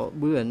saw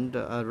Buen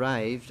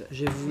arrived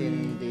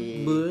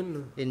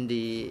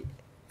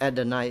at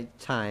the night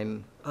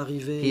time.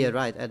 He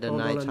arrived at the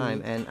night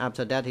time, and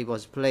after that he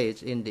was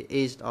placed in the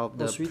east of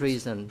the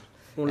prison.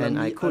 And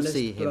I could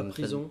see him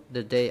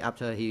the day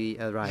after he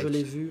arrived. Je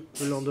l'ai vu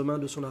le lendemain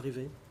de son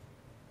arrivée.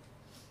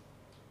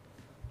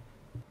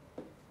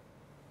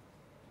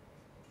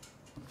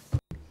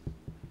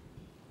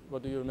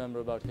 What do you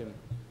remember about him?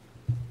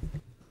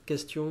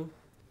 Question.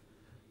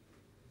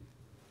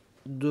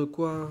 De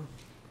quoi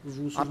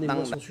vous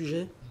souvenez-vous à son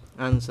sujet?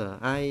 Answer.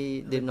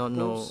 I did not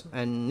know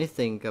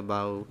anything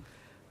about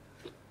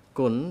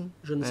Kun,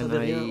 and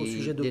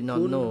I did not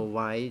know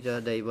why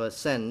they were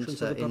sent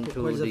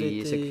into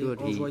the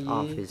security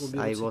office.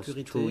 I was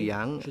too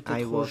young.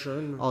 I was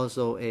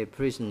also a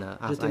prisoner.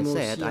 As I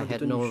said, I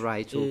had no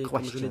right to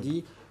question.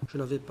 Je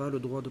n'avais pas le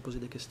droit de poser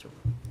des questions.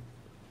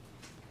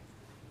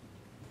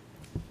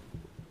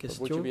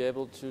 Would you be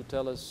able to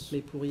tell us Mais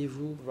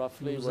pourriez-vous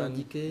roughly nous when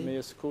indiquer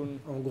Meas Kun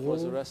en gros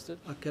was arrested?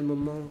 À quel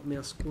moment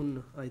Meas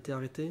Kun a été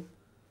arrêté?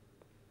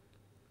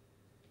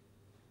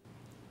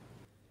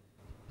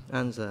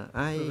 Answer.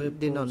 I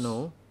did not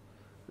know.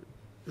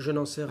 Je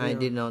n'en sais rien. I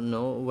did not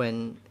know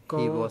when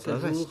he was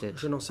arrested.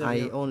 Je n'en sais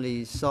I rien.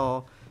 only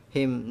saw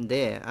him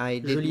there. I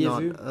did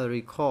not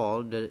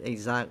recall the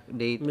exact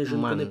date, Mais je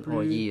ne connais month, or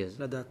plus years.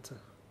 la date.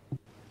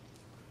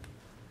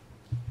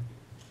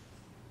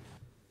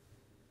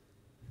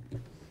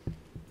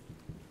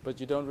 But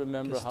you don't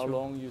remember how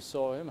long you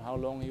saw him, how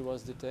long he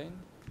was detained?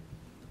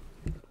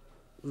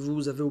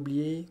 Vous avez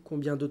oublié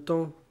combien de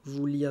temps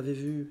vous l'y avez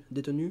vu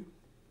détenu?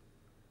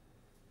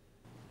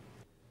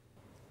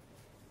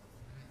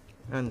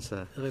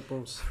 Answer.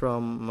 Réponse.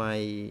 From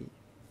my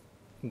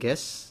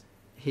guess,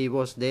 he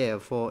was there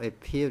for a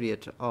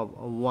period of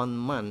 1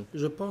 month.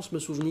 Je pense me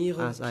souvenir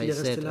As qu'il I est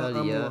resté said là un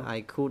earlier, mois.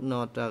 I could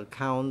not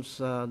count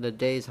the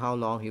days how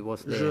long he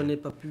was Je there. n'ai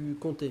pas pu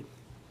compter.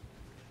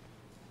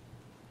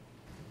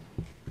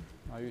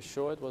 Are you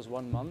sure it was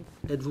 1 month?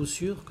 Êtes-vous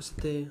sûr que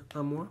c'était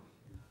un mois?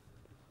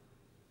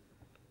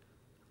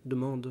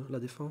 Demande la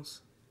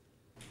défense.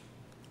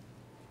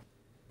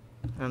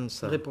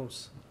 Answer.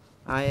 Réponse.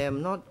 I am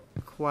not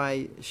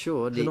quite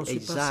sure the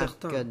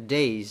exact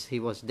days he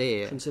was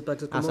there. Je ne sais pas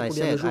exactement As I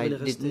combien de said, jours I il est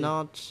did resté.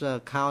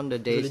 not count the Je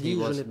days l'ai dit, he je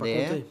was n'ai pas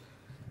there. compté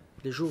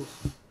les jours.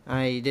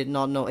 I did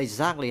not know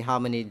exactly how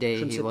many days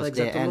Je ne he sais pas was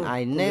there, and exactement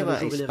I combien de never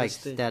jours il est expect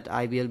resté. that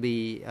I will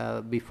be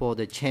before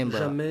the chamber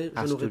Jamais je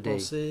as n'aurais today.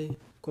 pensé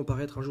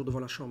comparaître un jour devant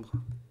la chambre.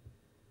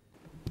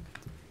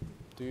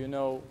 Do you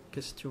know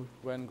Question.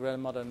 when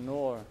grandmother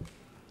Nagor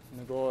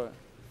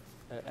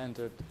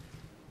entered the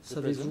prison?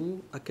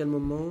 Savez-vous à quel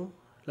moment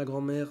la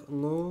grand-mère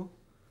Ngo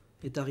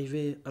est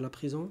arrivée à la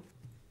prison?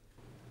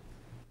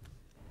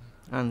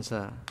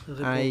 Answer.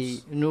 Réponse.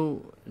 I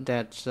knew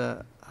that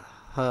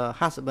her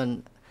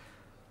husband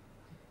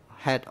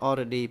had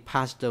already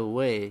passed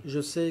away.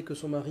 Je sais que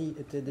son mari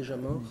était déjà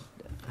mort.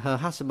 Her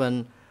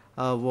husband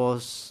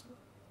was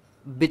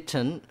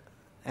bitten,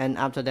 and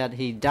after that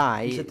he Il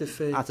died s'était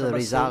fait as a tabasser.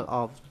 result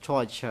of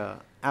torture.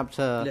 Il a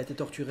After été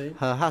torturé.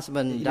 her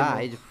husband Il est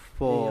died mort. Et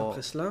for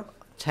après cela,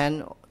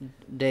 10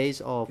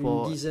 days or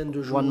for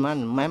 1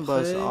 month,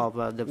 members of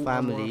the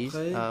families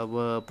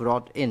were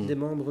brought in. Des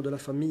membres de la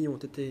famille ont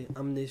été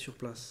amenés sur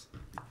place.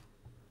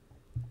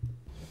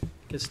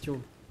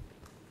 Question.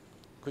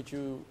 Could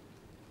you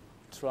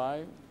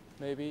try,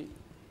 maybe?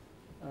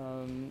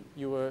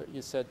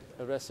 You said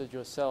arrested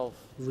yourself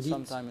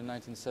sometime in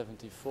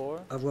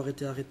 1974. Avoir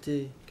été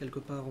arrêté quelque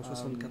part en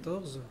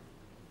 74.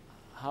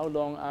 How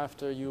long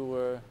after you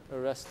were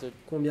arrested?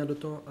 Combien de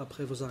temps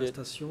après vos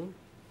arrestations?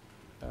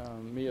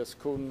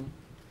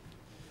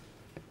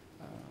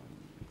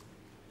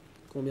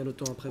 Combien de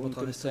temps après votre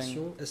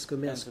arrestation est-ce que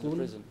Meas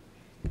Kun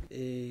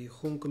et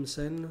Hong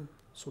Sen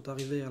sont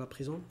arrivés à la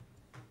prison?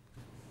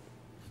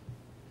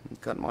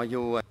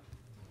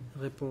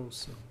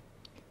 Réponse.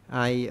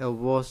 I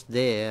was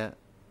there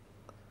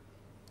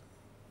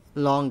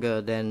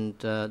longer than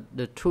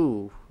the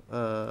two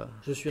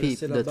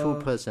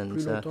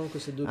persons.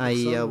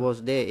 I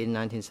was there in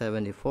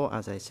 1974,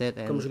 as I said,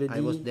 and I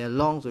was there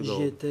long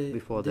ago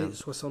before them.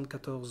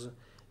 74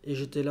 et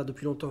j'étais là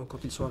depuis longtemps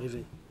quand ils sont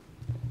arrivés.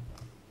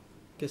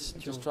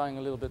 Question. Just trying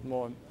a little bit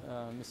more,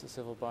 Mr.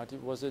 Civil Party.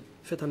 Was it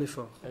Faites un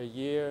effort. A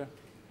year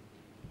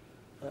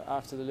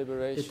after the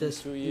liberation,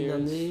 Était-ce 2 une years,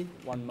 année,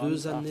 1 month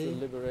 2 after années,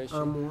 the liberation?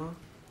 1 mois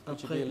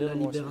après la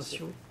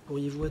libération?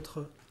 Pourriez-vous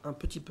être un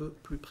petit peu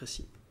plus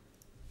précis?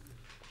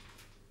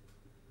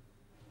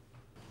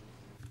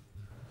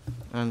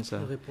 Answer.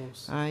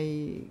 Réponse.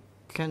 I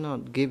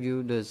cannot give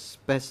you the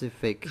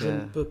specific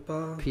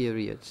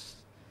periods.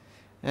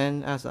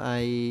 And as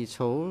I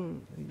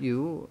told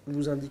you,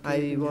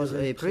 I was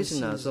a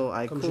prisoner, so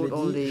I could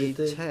only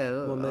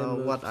tell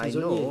what I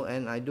know,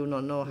 and I do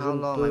not know how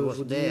long I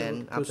was there,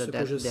 and after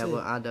that there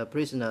were other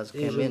prisoners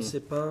came in.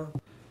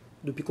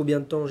 Depuis combien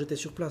de temps j'étais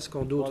sur place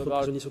quand d'autres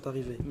prisonniers sont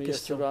arrivés?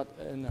 Question.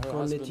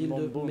 Qu'en est-il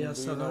de Mea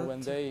Sarat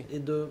et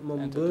de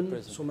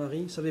Mombun, son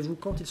mari? Savez-vous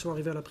quand ils sont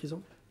arrivés à la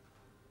prison?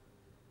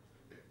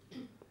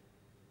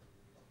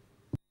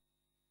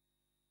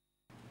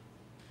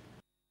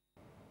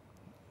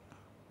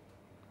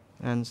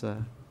 Answer.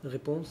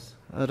 Réponse.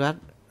 Rat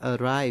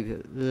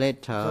arrived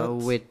later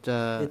with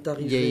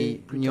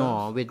Ye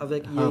Nyo, with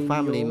her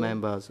family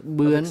members.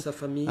 Buen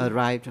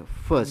arrived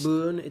first.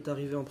 Buen est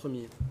arrivé en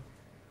premier.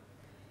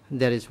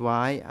 That is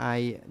why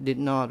I did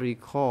not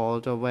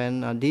recall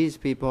when these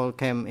people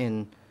came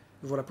in.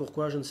 Voilà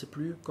pourquoi je ne sais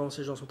plus quand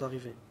ces gens sont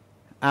arrivés.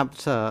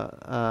 After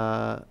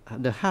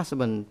the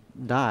husband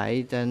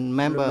died, and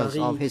members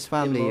of his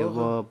family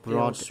were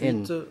brought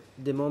in.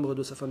 Des membres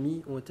de sa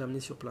famille ont été amenés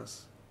sur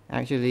place.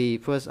 Actually,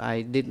 first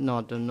I did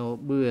not know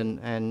Buen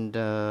and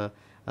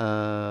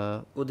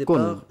Au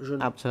départ,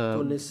 Kun.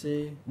 After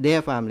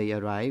their family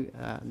arrived,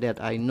 that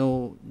I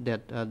know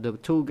that the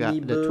two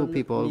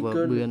people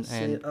were Buen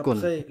and Kun.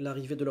 Après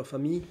l'arrivée de leur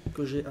famille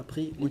que j'ai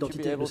appris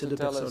l'identité de ces deux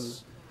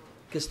personnes.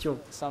 Question.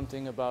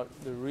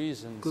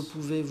 Que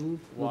pouvez-vous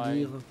nous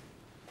dire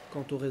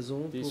quant aux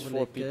raisons pour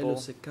lesquelles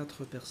ces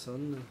 4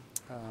 personnes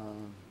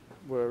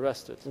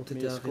ont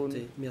été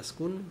arrêtées? Meas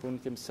Kun, Hong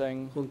Kim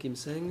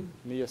Seng,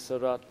 Mea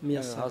Sarat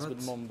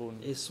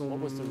et son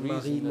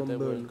mari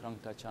Mombun.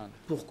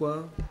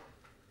 Pourquoi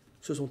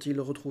se sont-ils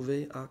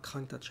retrouvés à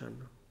Krang Tachan?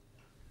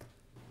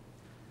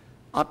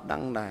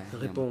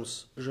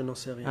 Réponse. Je n'en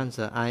sais rien.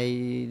 Answer.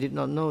 I did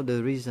not know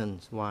the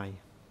reasons why.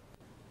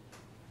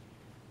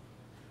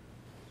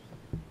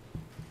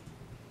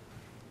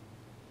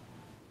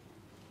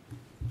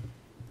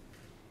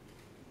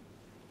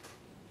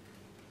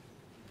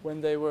 When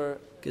they were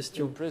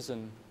in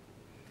prison,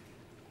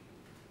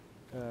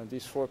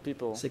 these 4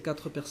 people, ces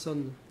 4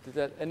 personnes, did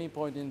at any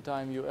point in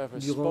time you ever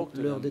durant spoke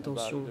to leur them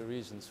détention, about the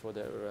reasons for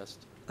their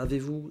arrest?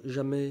 Avez-vous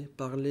jamais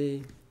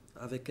parlé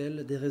avec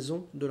elles des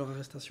raisons de leur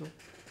arrestation?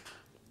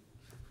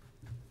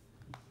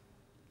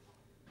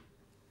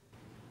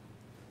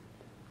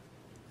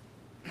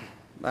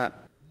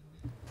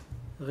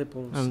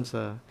 Réponse.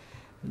 Answer.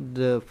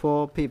 The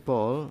 4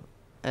 people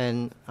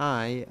and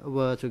I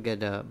were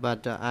together,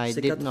 but I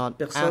did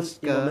not ask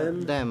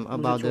them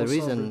about the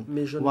reason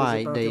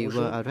why they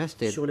were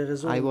arrested.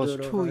 I was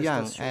too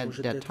young at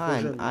that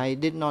time. I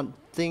did not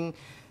think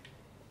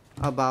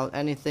about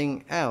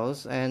anything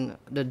else, and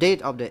the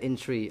date of the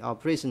entry of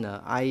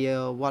prisoner,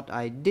 what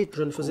I did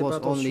was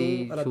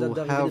only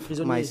to help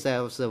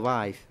myself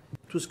survive.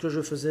 Tout ce que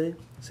je faisais,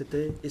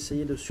 c'était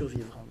essayer de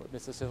survivre.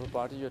 Mr. Civil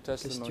Party, your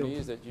testimony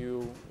is that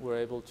you were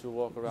able to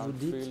walk around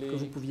freely. Vous dites que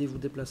vous pouviez vous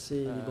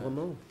déplacer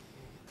librement.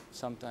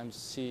 Sometimes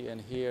see and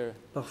hear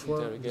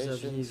Parfois, vous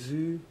aviez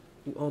vu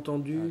ou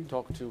entendu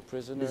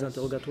des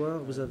interrogatoires,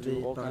 vous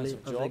avez parlé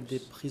avec des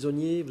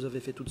prisonniers, vous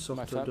avez fait toutes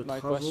sortes de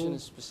travaux.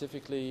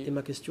 Et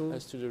ma question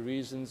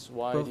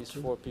porte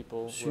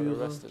sur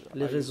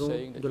les raisons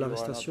de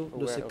l'arrestation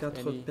de ces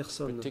 4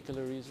 personnes.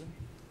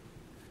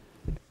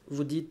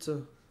 Vous dites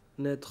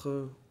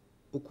n'être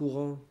au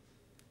courant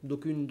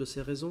d'aucune de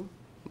ces raisons?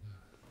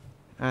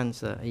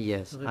 Answer.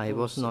 Yes, Réponse. I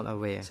was not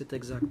aware. C'est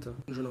exact,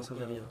 je n'en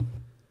savais rien.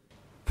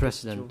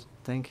 President,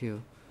 thank you.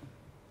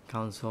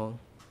 Council.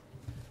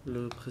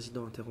 Le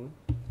président interrompt.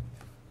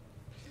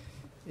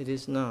 It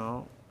is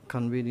now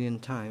convenient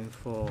time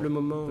for Le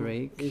moment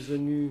break. est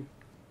venu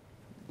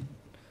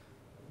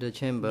The de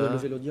chamber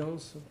lever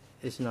l'audience.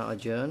 is now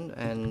adjourned,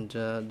 and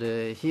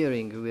the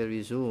hearing will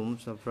resume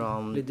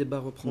from Les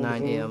débats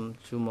 9 a.m.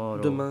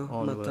 tomorrow demain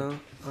onward. matin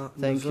à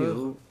Thank 9 heures.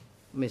 you,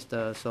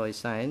 Mr. SORY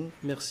Sen.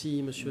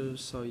 Merci, Monsieur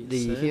SORY The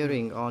Sen.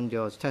 hearing on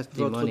your Votre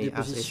testimony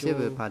as a déposition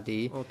civil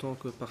party en tant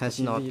que partie has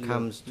not civile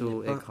come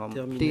to n'est a pas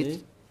complete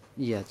terminée.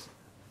 yet.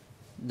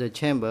 The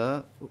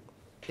chamber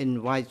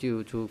invite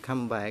you to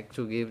come back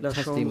to give La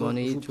Chambre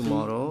testimony vous prie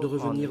tomorrow de on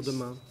revenir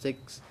demain,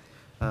 6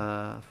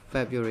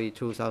 February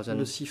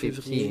le 6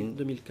 février 2015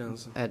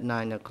 2015, at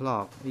 9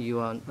 o'clock. You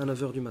are à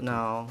 9 heures du matin.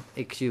 now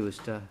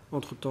excused.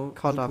 Entre-temps,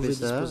 Court vous pouvez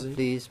officer, disposer,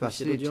 please Monsieur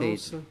facilitate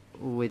l'audience,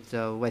 with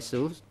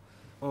vessels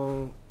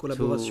en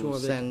collaboration to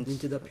avec send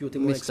l'unité d'appui aux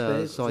témoins Mr.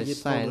 experts, SORY veuillez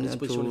prendre les Sen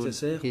dispositions to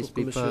nécessaires his pour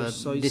que Monsieur preferred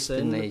SORY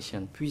Sen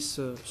destination puisse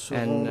se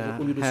and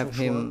rendre au lieu de son have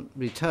choix. him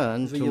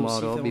return Veuillez aussi tomorrow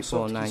faire en before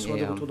sorte qu'il 9 soit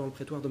de a.m. retour dans le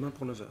prétoire demain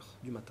pour 9 heures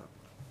du matin.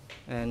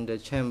 And the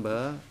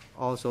chamber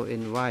also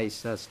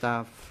invites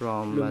staff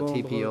from Le membre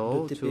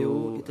TPO de TPO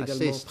to est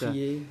également assist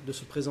prié de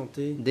se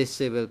présenter this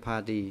civil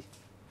party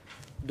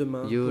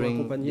demain pour during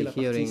accompagner the la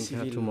partie hearing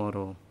civile.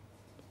 tomorrow.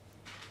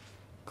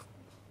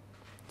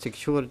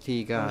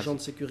 Security guards, Agents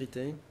de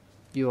sécurité,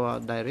 you are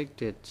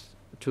directed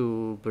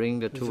to bring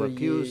the two Veuillez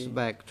accused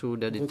back to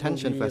the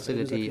detention reconduire les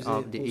facility accusés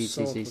of the au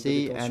centre de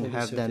ECCC détention and de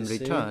have them CETC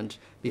returned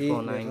et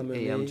before les 9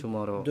 a.m. ramener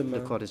tomorrow. The demain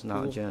court is now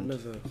pour adjourned.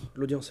 9 heures.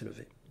 L'audience est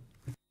levée.